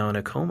toddler is now in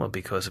a coma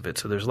because of it.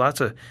 So there's lots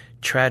of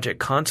tragic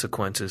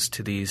consequences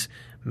to these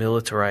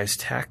militarized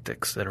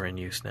tactics that are in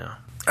use now.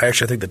 I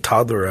actually think the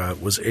toddler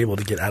was able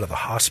to get out of the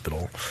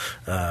hospital,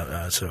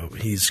 so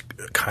he's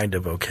kind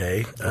of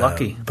okay.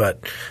 Lucky.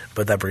 But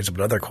that brings up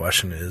another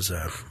question is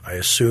I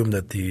assume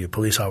that the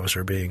police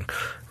officer are being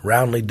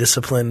roundly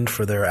disciplined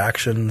for their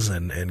actions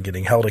and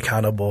getting held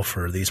accountable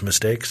for these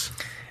mistakes?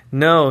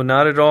 No,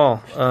 not at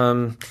all.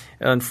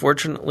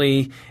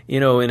 Unfortunately,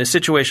 in a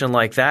situation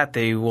like that,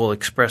 they will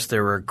express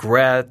their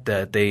regret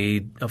that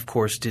they, of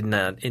course, did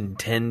not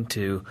intend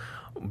to,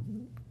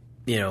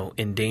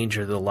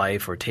 endanger the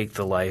life or take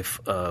the life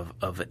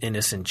of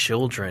innocent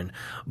children.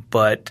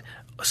 But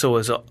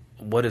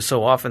what is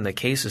so often the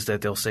case is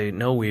that they'll say,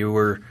 no, we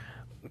were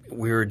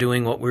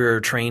doing what we were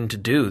trained to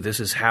do.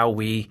 This is how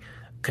we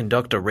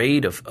conduct a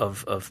raid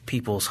of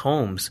people's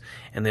homes,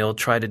 and they'll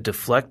try to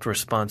deflect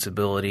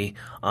responsibility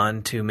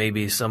onto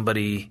maybe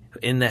somebody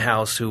in the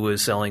house who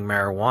was selling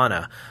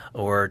marijuana,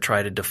 or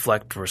try to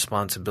deflect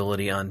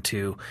responsibility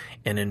onto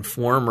an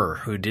informer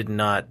who did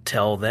not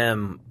tell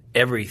them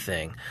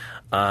everything.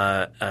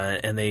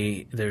 And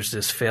there's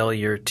this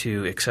failure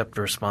to accept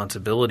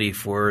responsibility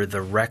for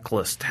the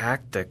reckless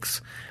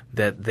tactics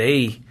that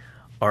they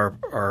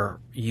are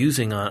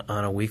using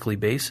on a weekly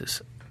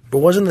basis. But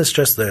wasn't this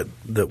just that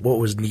what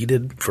was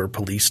needed for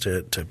police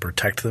to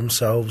protect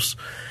themselves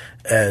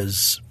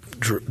as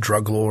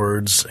drug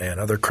lords and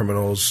other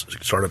criminals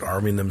started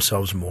arming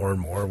themselves more and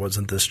more?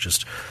 Wasn't this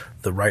just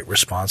the right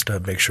response to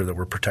make sure that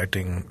we're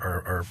protecting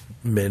our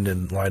men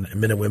and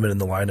women in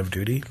the line of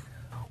duty?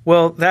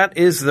 Well, that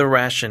is the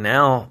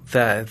rationale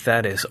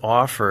that is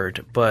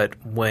offered,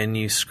 but when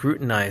you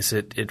scrutinize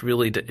it, it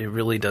really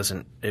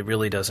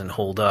doesn't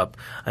hold up.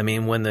 I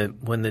mean, when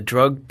the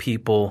drug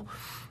people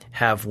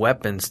have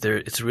weapons,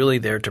 it's really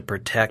there to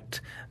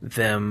protect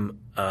them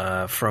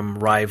from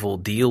rival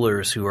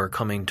dealers who are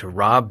coming to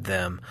rob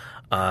them.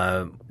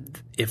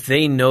 If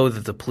they know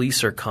that the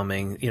police are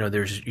coming,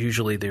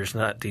 there's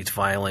not these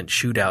violent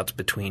shootouts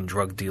between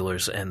drug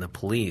dealers and the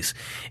police.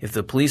 If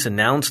the police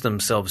announce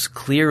themselves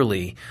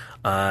clearly,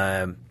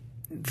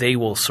 they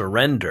will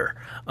surrender.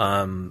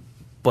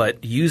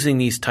 But using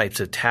these types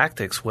of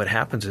tactics, what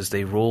happens is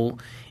they roll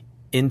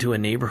into a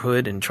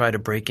neighborhood and try to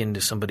break into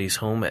somebody's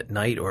home at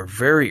night or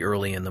very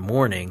early in the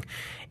morning.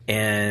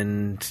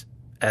 And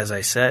as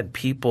I said,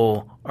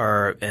 people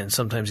are – and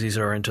sometimes these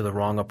are into the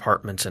wrong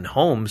apartments and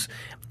homes.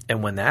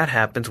 And when that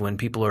happens, when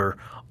people are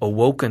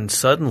awoken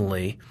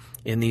suddenly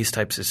in these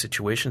types of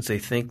situations, they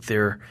think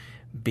they're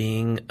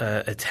being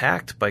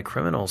attacked by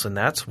criminals. And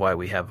that's why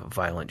we have a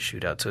violent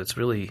shootout. So it's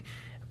really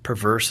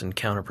perverse and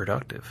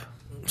counterproductive.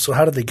 So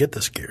how did they get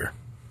this gear,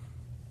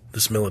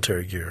 this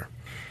military gear?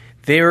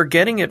 They are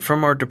getting it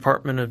from our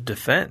Department of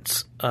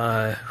Defense,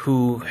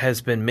 who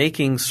has been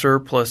making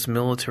surplus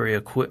military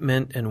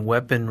equipment and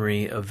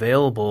weaponry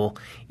available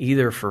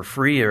either for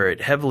free or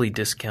at heavily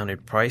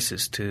discounted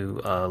prices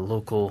to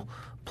local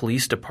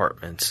police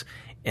departments.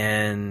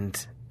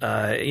 And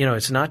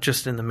it's not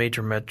just in the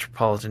major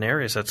metropolitan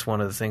areas. That's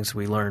one of the things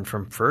we learned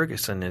from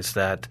Ferguson is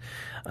that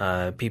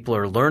people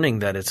are learning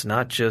that it's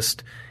not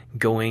just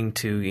going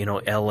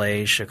to,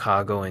 L.A.,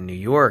 Chicago, and New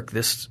York.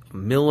 This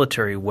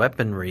military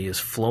weaponry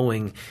is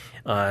flowing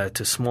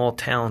to small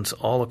towns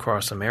all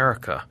across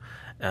America.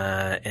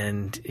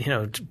 And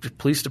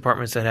police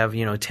departments that have,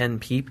 10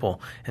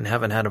 people and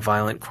haven't had a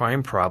violent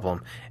crime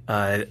problem,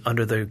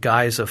 under the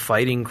guise of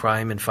fighting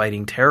crime and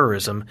fighting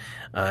terrorism,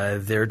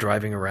 they're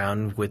driving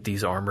around with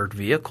these armored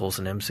vehicles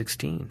and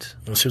M16s.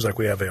 It seems like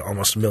we have a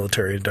almost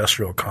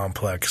military-industrial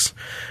complex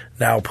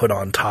now put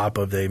on top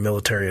of a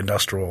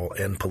military-industrial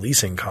and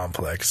policing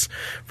complex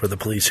for the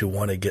police who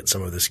want to get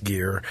some of this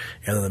gear,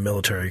 and then the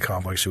military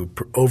complex who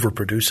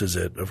overproduces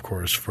it, of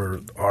course,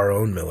 for our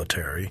own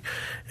military,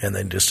 and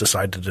then just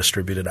decide to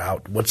distribute it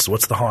out. What's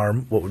the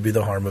harm? What would be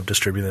the harm of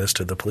distributing this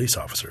to the police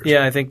officers?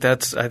 Yeah, I think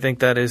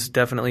that is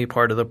definitely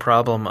part of the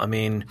problem. I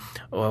mean,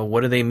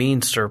 what do they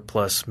mean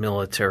surplus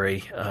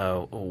military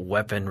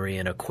weaponry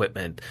and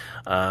equipment?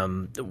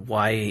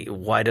 Why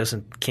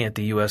can't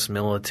the U.S.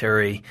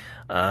 military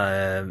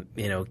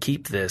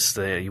keep this?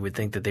 You would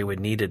think that they would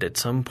need it at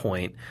some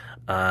point.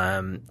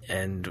 And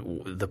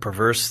the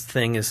perverse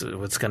thing is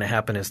what's going to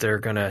happen is they're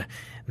going to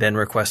then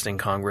request in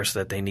Congress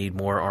that they need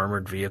more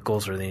armored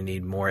vehicles or they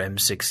need more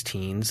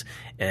M16s.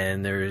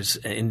 And there's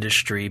an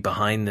industry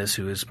behind this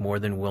who is more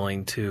than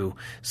willing to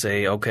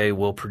say, okay,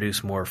 we'll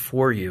produce more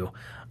for you.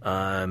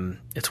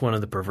 It's one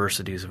of the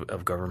perversities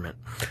of government.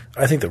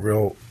 I think the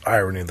real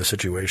irony of the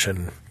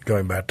situation,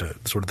 going back to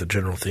sort of the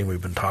general theme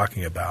we've been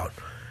talking about,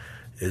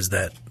 is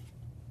that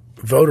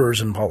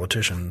voters and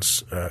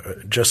politicians,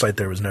 just like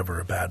there was never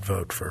a bad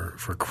vote for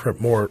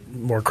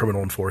more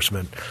criminal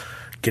enforcement,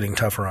 getting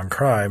tougher on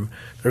crime,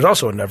 there's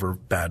also a never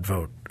bad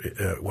vote,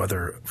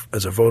 whether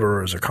as a voter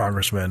or as a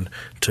congressman,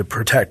 to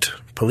protect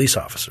police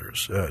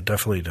officers,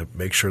 definitely to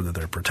make sure that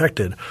they're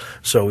protected.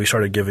 So we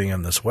started giving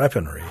them this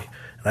weaponry.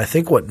 And I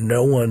think what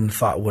no one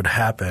thought would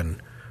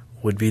happen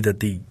would be that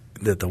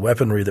the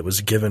weaponry that was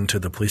given to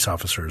the police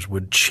officers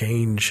would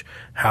change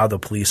how the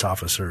police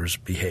officers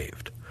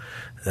behaved.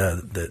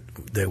 That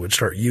they would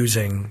start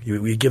using –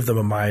 we give them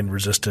a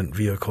mine-resistant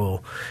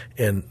vehicle,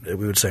 and we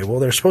would say, well,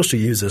 they're supposed to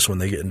use this when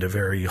they get into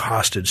very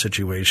hostage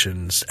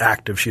situations,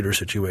 active shooter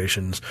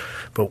situations.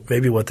 But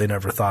maybe what they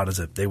never thought is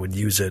that they would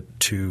use it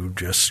to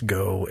just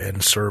go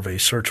and serve a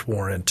search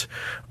warrant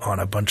on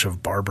a bunch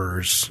of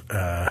barbers,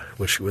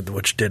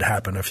 which did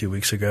happen a few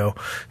weeks ago,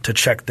 to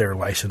check their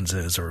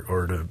licenses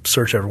or to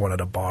search everyone at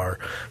a bar.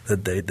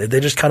 That they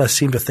just kind of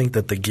seem to think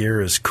that the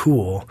gear is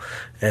cool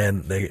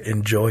and they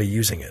enjoy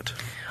using it.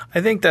 I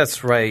think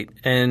that's right.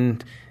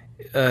 And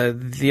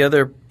the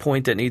other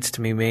point that needs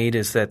to be made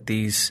is that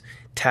these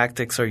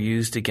tactics are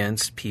used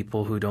against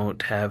people who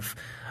don't have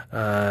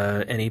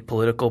any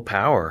political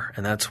power.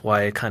 And that's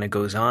why it kind of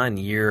goes on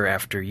year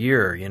after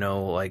year.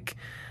 Like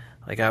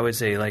I would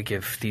say, like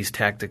if these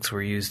tactics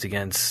were used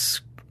against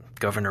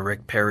Governor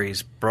Rick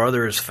Perry's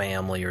brother's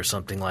family or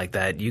something like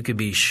that, you could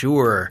be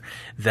sure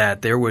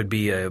that there would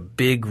be a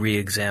big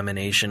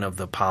reexamination of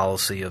the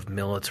policy of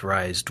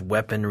militarized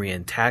weaponry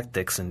and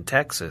tactics in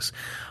Texas.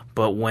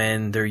 But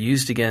when they're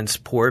used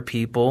against poor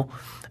people,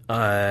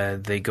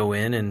 they go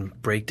in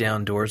and break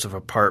down doors of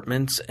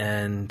apartments,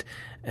 and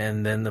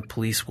then the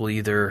police will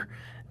either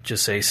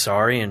just say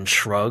sorry and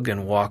shrug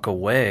and walk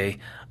away.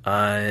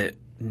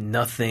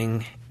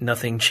 Nothing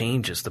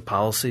changes. The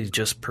policy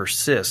just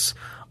persists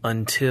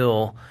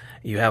until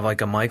you have like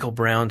a Michael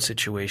Brown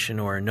situation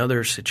or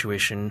another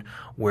situation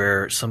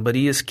where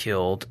somebody is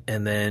killed,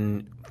 and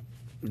then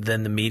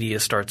the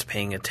media starts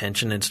paying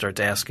attention and starts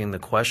asking the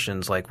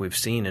questions like we've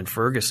seen in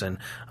Ferguson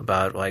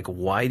about like,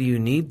 why do you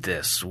need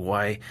this?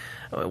 Why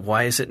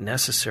is it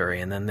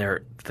necessary? And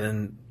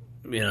then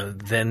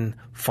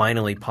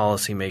finally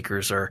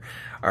policymakers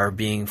are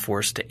being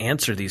forced to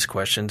answer these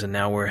questions, and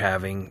now we're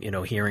having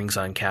hearings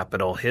on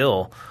Capitol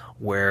Hill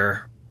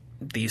where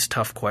these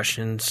tough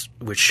questions,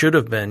 which should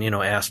have been,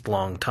 asked a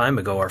long time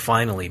ago, are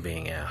finally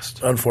being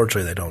asked.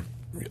 Unfortunately,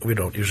 we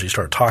don't usually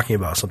start talking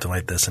about something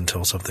like this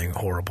until something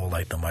horrible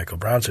like the Michael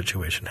Brown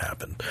situation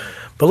happened.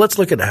 But let's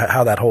look at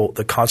how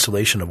the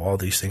constellation of all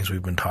these things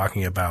we've been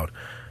talking about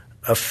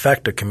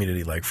affect a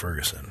community like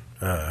Ferguson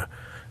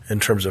in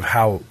terms of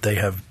how they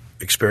have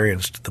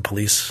experienced the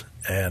police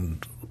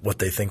and what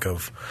they think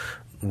of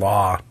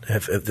law.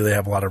 Do they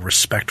have a lot of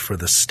respect for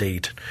the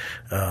state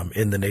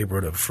in the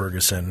neighborhood of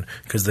Ferguson?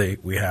 Because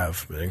we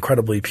have an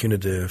incredibly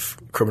punitive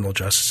criminal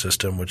justice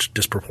system which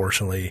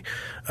disproportionately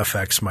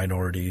affects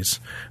minorities.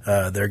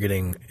 They're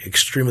getting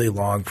extremely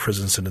long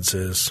prison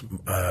sentences,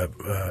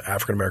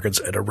 African Americans,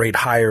 at a rate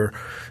higher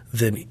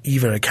than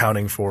even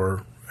accounting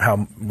for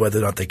whether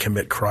or not they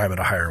commit crime at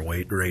a higher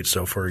rate.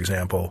 So, for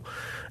example,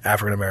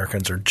 African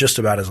Americans are just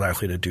about as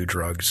likely to do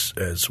drugs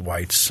as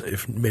whites,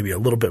 if maybe a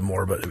little bit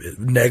more, but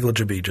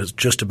negligibly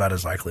just about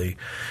as likely.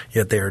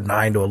 Yet they are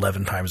 9 to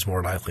 11 times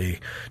more likely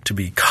to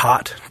be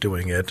caught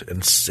doing it,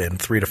 and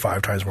 3 to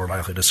 5 times more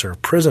likely to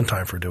serve prison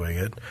time for doing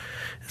it.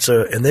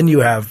 So, and then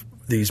you have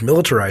these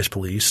militarized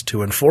police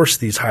to enforce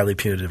these highly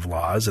punitive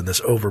laws and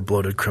this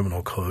over-bloated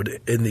criminal code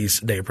in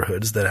these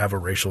neighborhoods that have a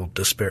racial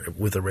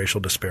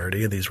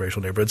disparity in these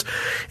racial neighborhoods.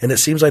 And it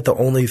seems like the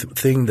only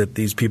thing that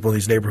these people in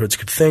these neighborhoods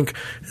could think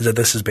is that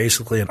this is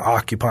basically an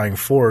occupying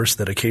force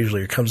that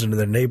occasionally comes into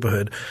their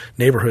neighborhood,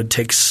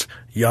 takes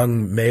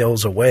young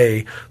males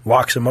away,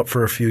 locks them up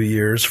for a few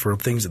years for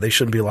things that they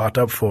shouldn't be locked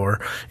up for,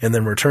 and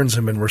then returns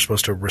them, and we're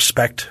supposed to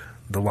respect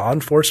the law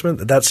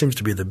enforcement. That seems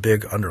to be the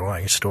big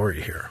underlying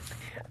story here.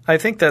 I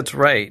think that's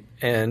right.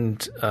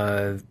 And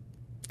a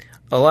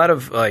lot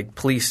of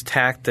police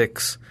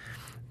tactics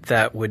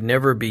that would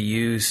never be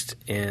used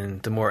in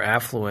the more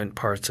affluent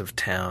parts of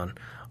town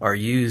are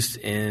used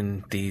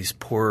in these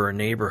poorer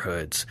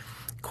neighborhoods.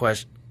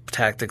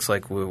 Tactics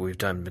like what we've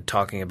been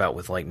talking about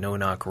with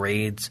no-knock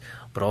raids,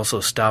 but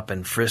also stop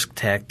and frisk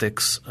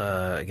tactics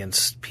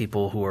against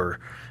people who are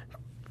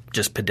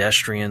just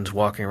pedestrians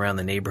walking around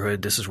the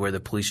neighborhood. This is where the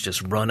police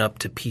just run up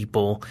to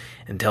people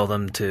and tell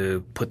them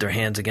to put their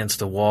hands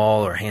against a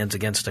wall or hands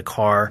against a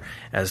car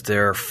as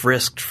they're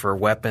frisked for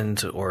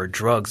weapons or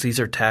drugs. These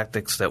are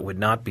tactics that would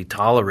not be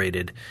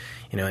tolerated,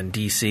 in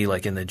D.C.,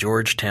 like in the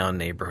Georgetown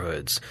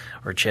neighborhoods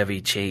or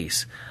Chevy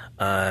Chase.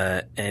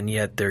 And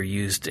yet they're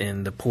used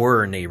in the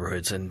poorer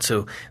neighborhoods. And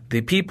so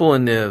the people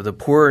in the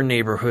poorer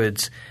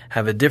neighborhoods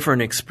have a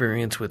different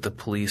experience with the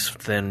police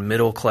than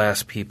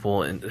middle-class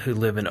people who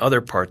live in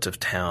other parts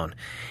of town.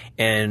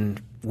 And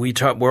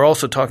we're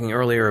also talking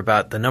earlier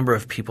about the number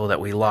of people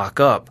that we lock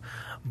up,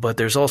 but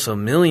there's also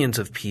millions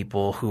of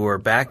people who are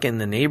back in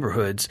the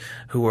neighborhoods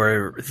who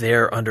are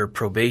there under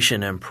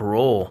probation and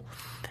parole.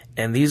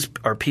 And these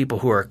are people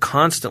who are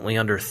constantly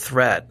under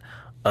threat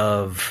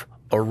of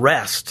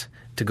arrest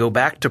to go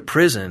back to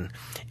prison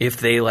if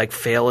they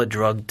fail a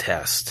drug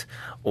test,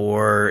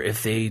 or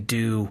if they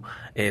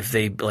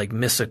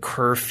miss a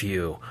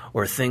curfew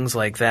or things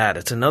like that.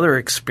 It's another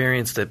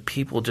experience that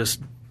people just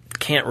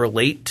can't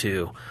relate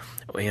to,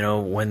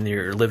 when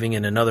you're living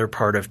in another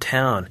part of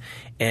town.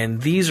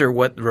 And these are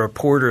what the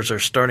reporters are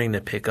starting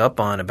to pick up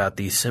on about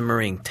these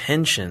simmering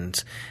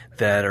tensions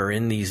that are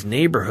in these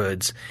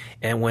neighborhoods.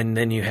 And when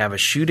then you have a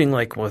shooting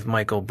like with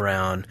Michael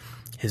Brown,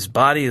 his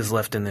body is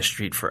left in the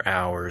street for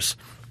hours.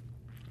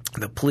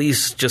 The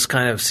police just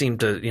kind of seem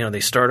to, they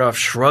start off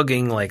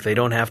shrugging like they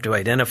don't have to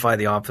identify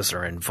the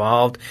officer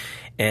involved.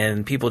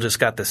 And people just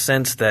got the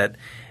sense that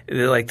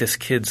this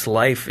kid's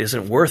life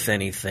isn't worth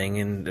anything,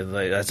 and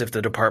as if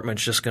the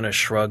department's just going to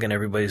shrug and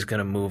everybody's going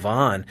to move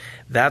on.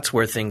 That's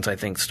where things, I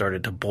think,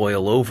 started to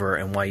boil over,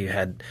 and why you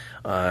had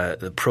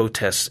the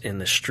protests in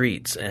the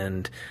streets.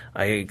 And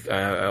I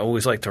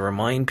always like to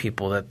remind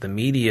people that the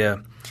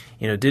media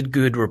did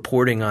good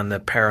reporting on the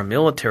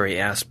paramilitary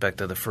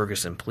aspect of the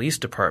Ferguson Police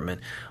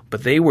Department,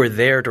 but they were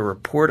there to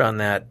report on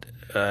that.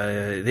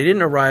 They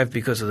didn't arrive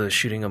because of the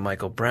shooting of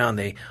Michael Brown.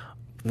 They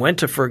went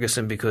to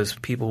Ferguson because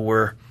people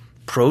were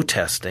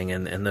protesting,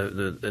 and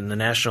the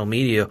national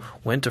media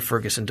went to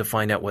Ferguson to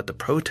find out what the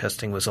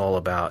protesting was all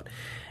about.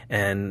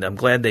 And I'm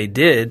glad they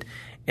did.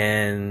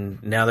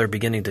 And now they're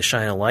beginning to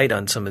shine a light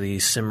on some of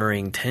these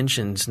simmering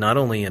tensions, not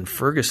only in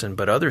Ferguson,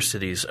 but other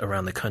cities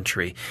around the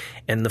country.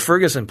 And the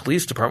Ferguson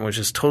Police Department was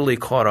just totally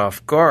caught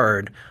off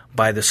guard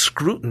by the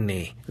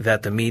scrutiny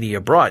that the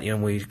media brought.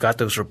 We got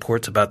those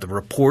reports about the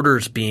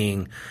reporters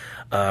being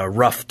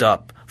roughed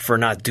up for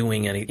not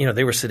doing any.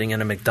 They were sitting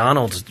in a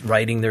McDonald's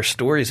writing their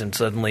stories, and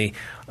suddenly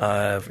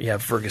you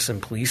have Ferguson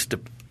Police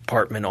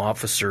Department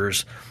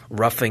officers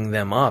roughing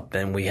them up,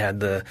 and we had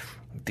the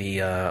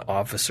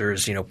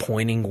officers,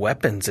 pointing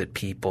weapons at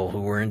people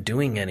who weren't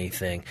doing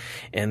anything.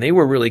 And they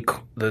were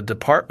the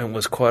department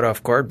was caught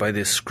off guard by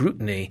this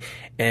scrutiny,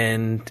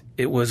 and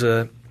it was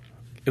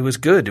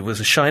good. It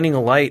was shining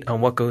a light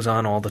on what goes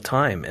on all the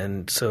time.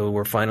 And so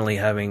we're finally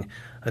having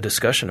a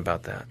discussion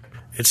about that.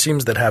 It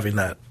seems that having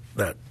that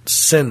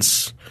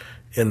sense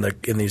in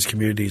these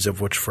communities,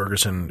 of which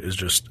Ferguson is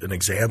just an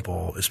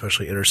example,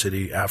 especially inner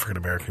city African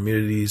American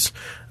communities,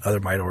 other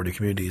minority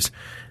communities,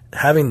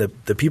 having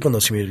the people in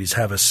those communities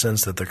have a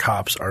sense that the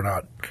cops are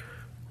not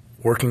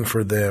working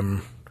for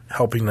them,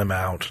 helping them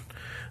out,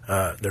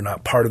 they're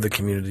not part of the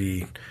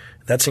community.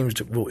 That seems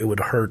it would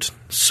hurt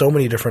so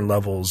many different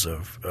levels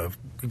of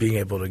being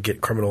able to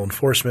get criminal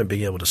enforcement,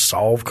 being able to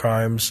solve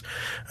crimes,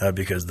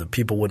 because the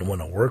people wouldn't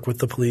want to work with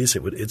the police.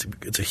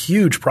 It's a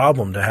huge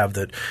problem to have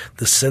the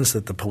sense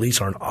that the police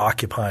are an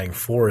occupying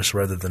force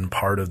rather than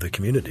part of the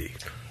community.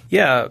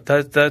 Yeah,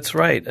 that's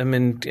right. I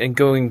mean, and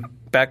going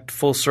back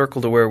full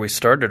circle to where we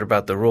started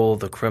about the role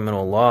of the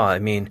criminal law, I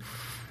mean,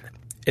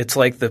 it's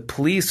like the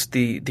police,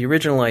 the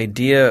original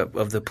idea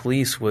of the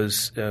police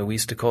was we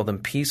used to call them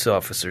peace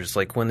officers.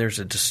 Like when there's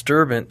a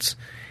disturbance,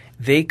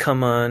 they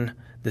come on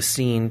the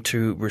scene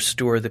to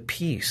restore the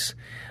peace.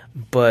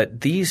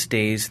 But these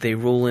days they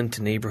roll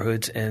into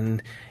neighborhoods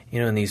and,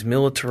 in these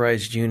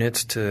militarized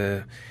units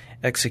to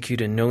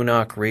execute a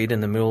no-knock raid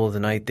in the middle of the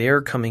night. They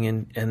are coming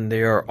in and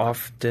they are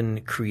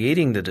often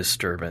creating the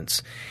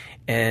disturbance.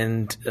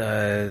 And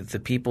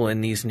the people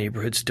in these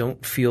neighborhoods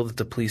don't feel that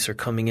the police are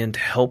coming in to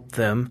help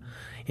them,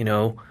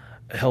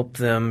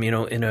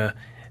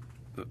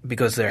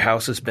 because their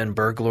house has been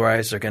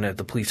burglarized.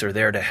 The police are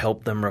there to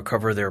help them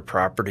recover their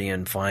property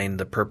and find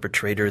the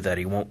perpetrator, that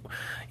he won't,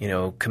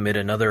 commit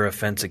another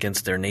offense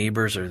against their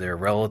neighbors or their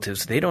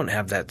relatives. They don't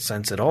have that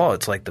sense at all.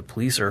 It's like the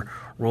police are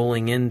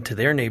rolling into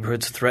their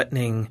neighborhoods,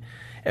 threatening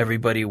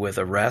everybody with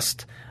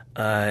arrest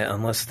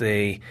unless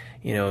they,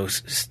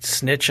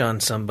 snitch on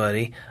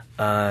somebody.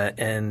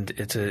 And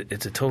it's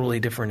a totally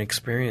different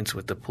experience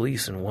with the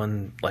police. And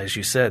one, as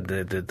you said,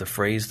 the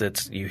phrase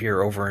that you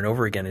hear over and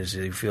over again is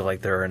you feel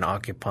like they're an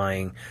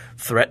occupying,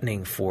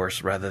 threatening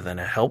force rather than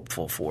a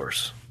helpful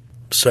force.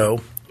 So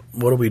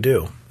what do we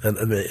do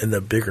in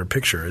the bigger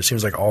picture? It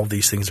seems like all of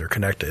these things are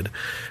connected.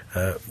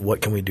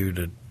 What can we do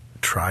to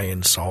try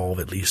and solve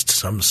at least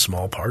some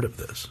small part of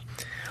this?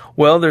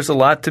 Well, there's a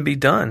lot to be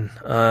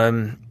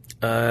done.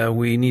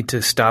 We need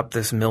to stop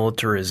this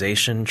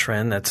militarization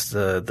trend. That's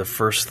the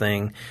first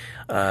thing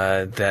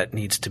that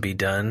needs to be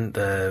done.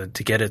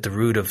 To get at the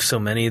root of so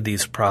many of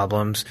these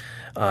problems,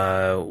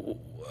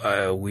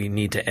 we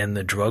need to end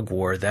the drug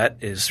war. That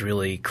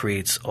really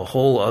creates a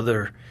whole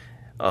other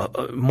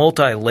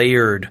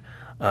multi-layered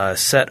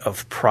set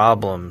of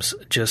problems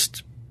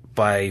just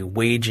by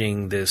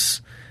waging this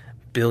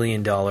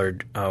billion-dollar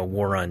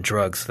war on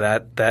drugs.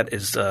 That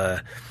is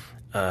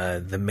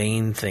the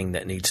main thing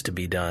that needs to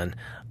be done.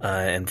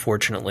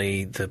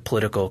 Unfortunately, the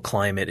political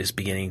climate is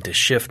beginning to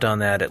shift on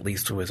that, at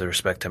least with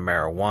respect to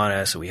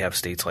marijuana. So we have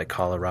states like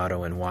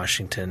Colorado and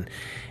Washington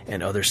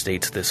and other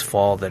states this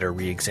fall that are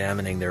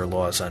reexamining their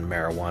laws on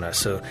marijuana.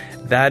 So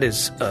that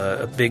is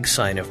a big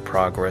sign of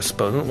progress.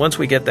 But once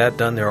we get that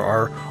done, there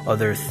are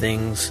other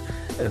things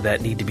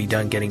that need to be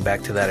done, getting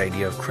back to that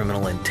idea of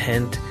criminal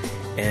intent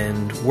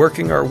and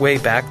working our way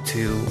back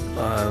to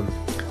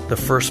the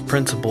first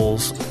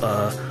principles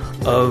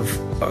of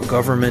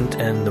government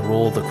and the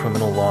role of the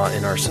criminal law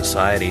in our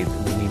society.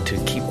 We need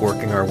to keep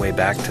working our way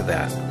back to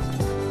that.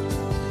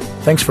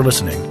 Thanks for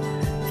listening.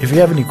 If you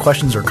have any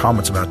questions or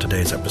comments about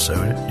today's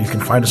episode, you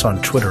can find us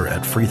on Twitter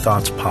at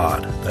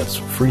FreeThoughtsPod. That's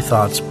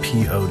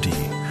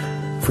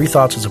FreeThoughtsPod. Free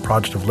Thoughts is a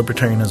project of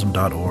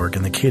Libertarianism.org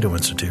and the Cato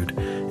Institute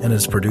and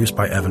is produced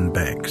by Evan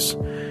Banks.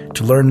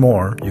 To learn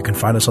more, you can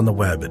find us on the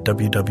web at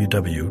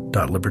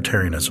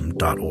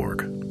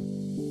www.libertarianism.org.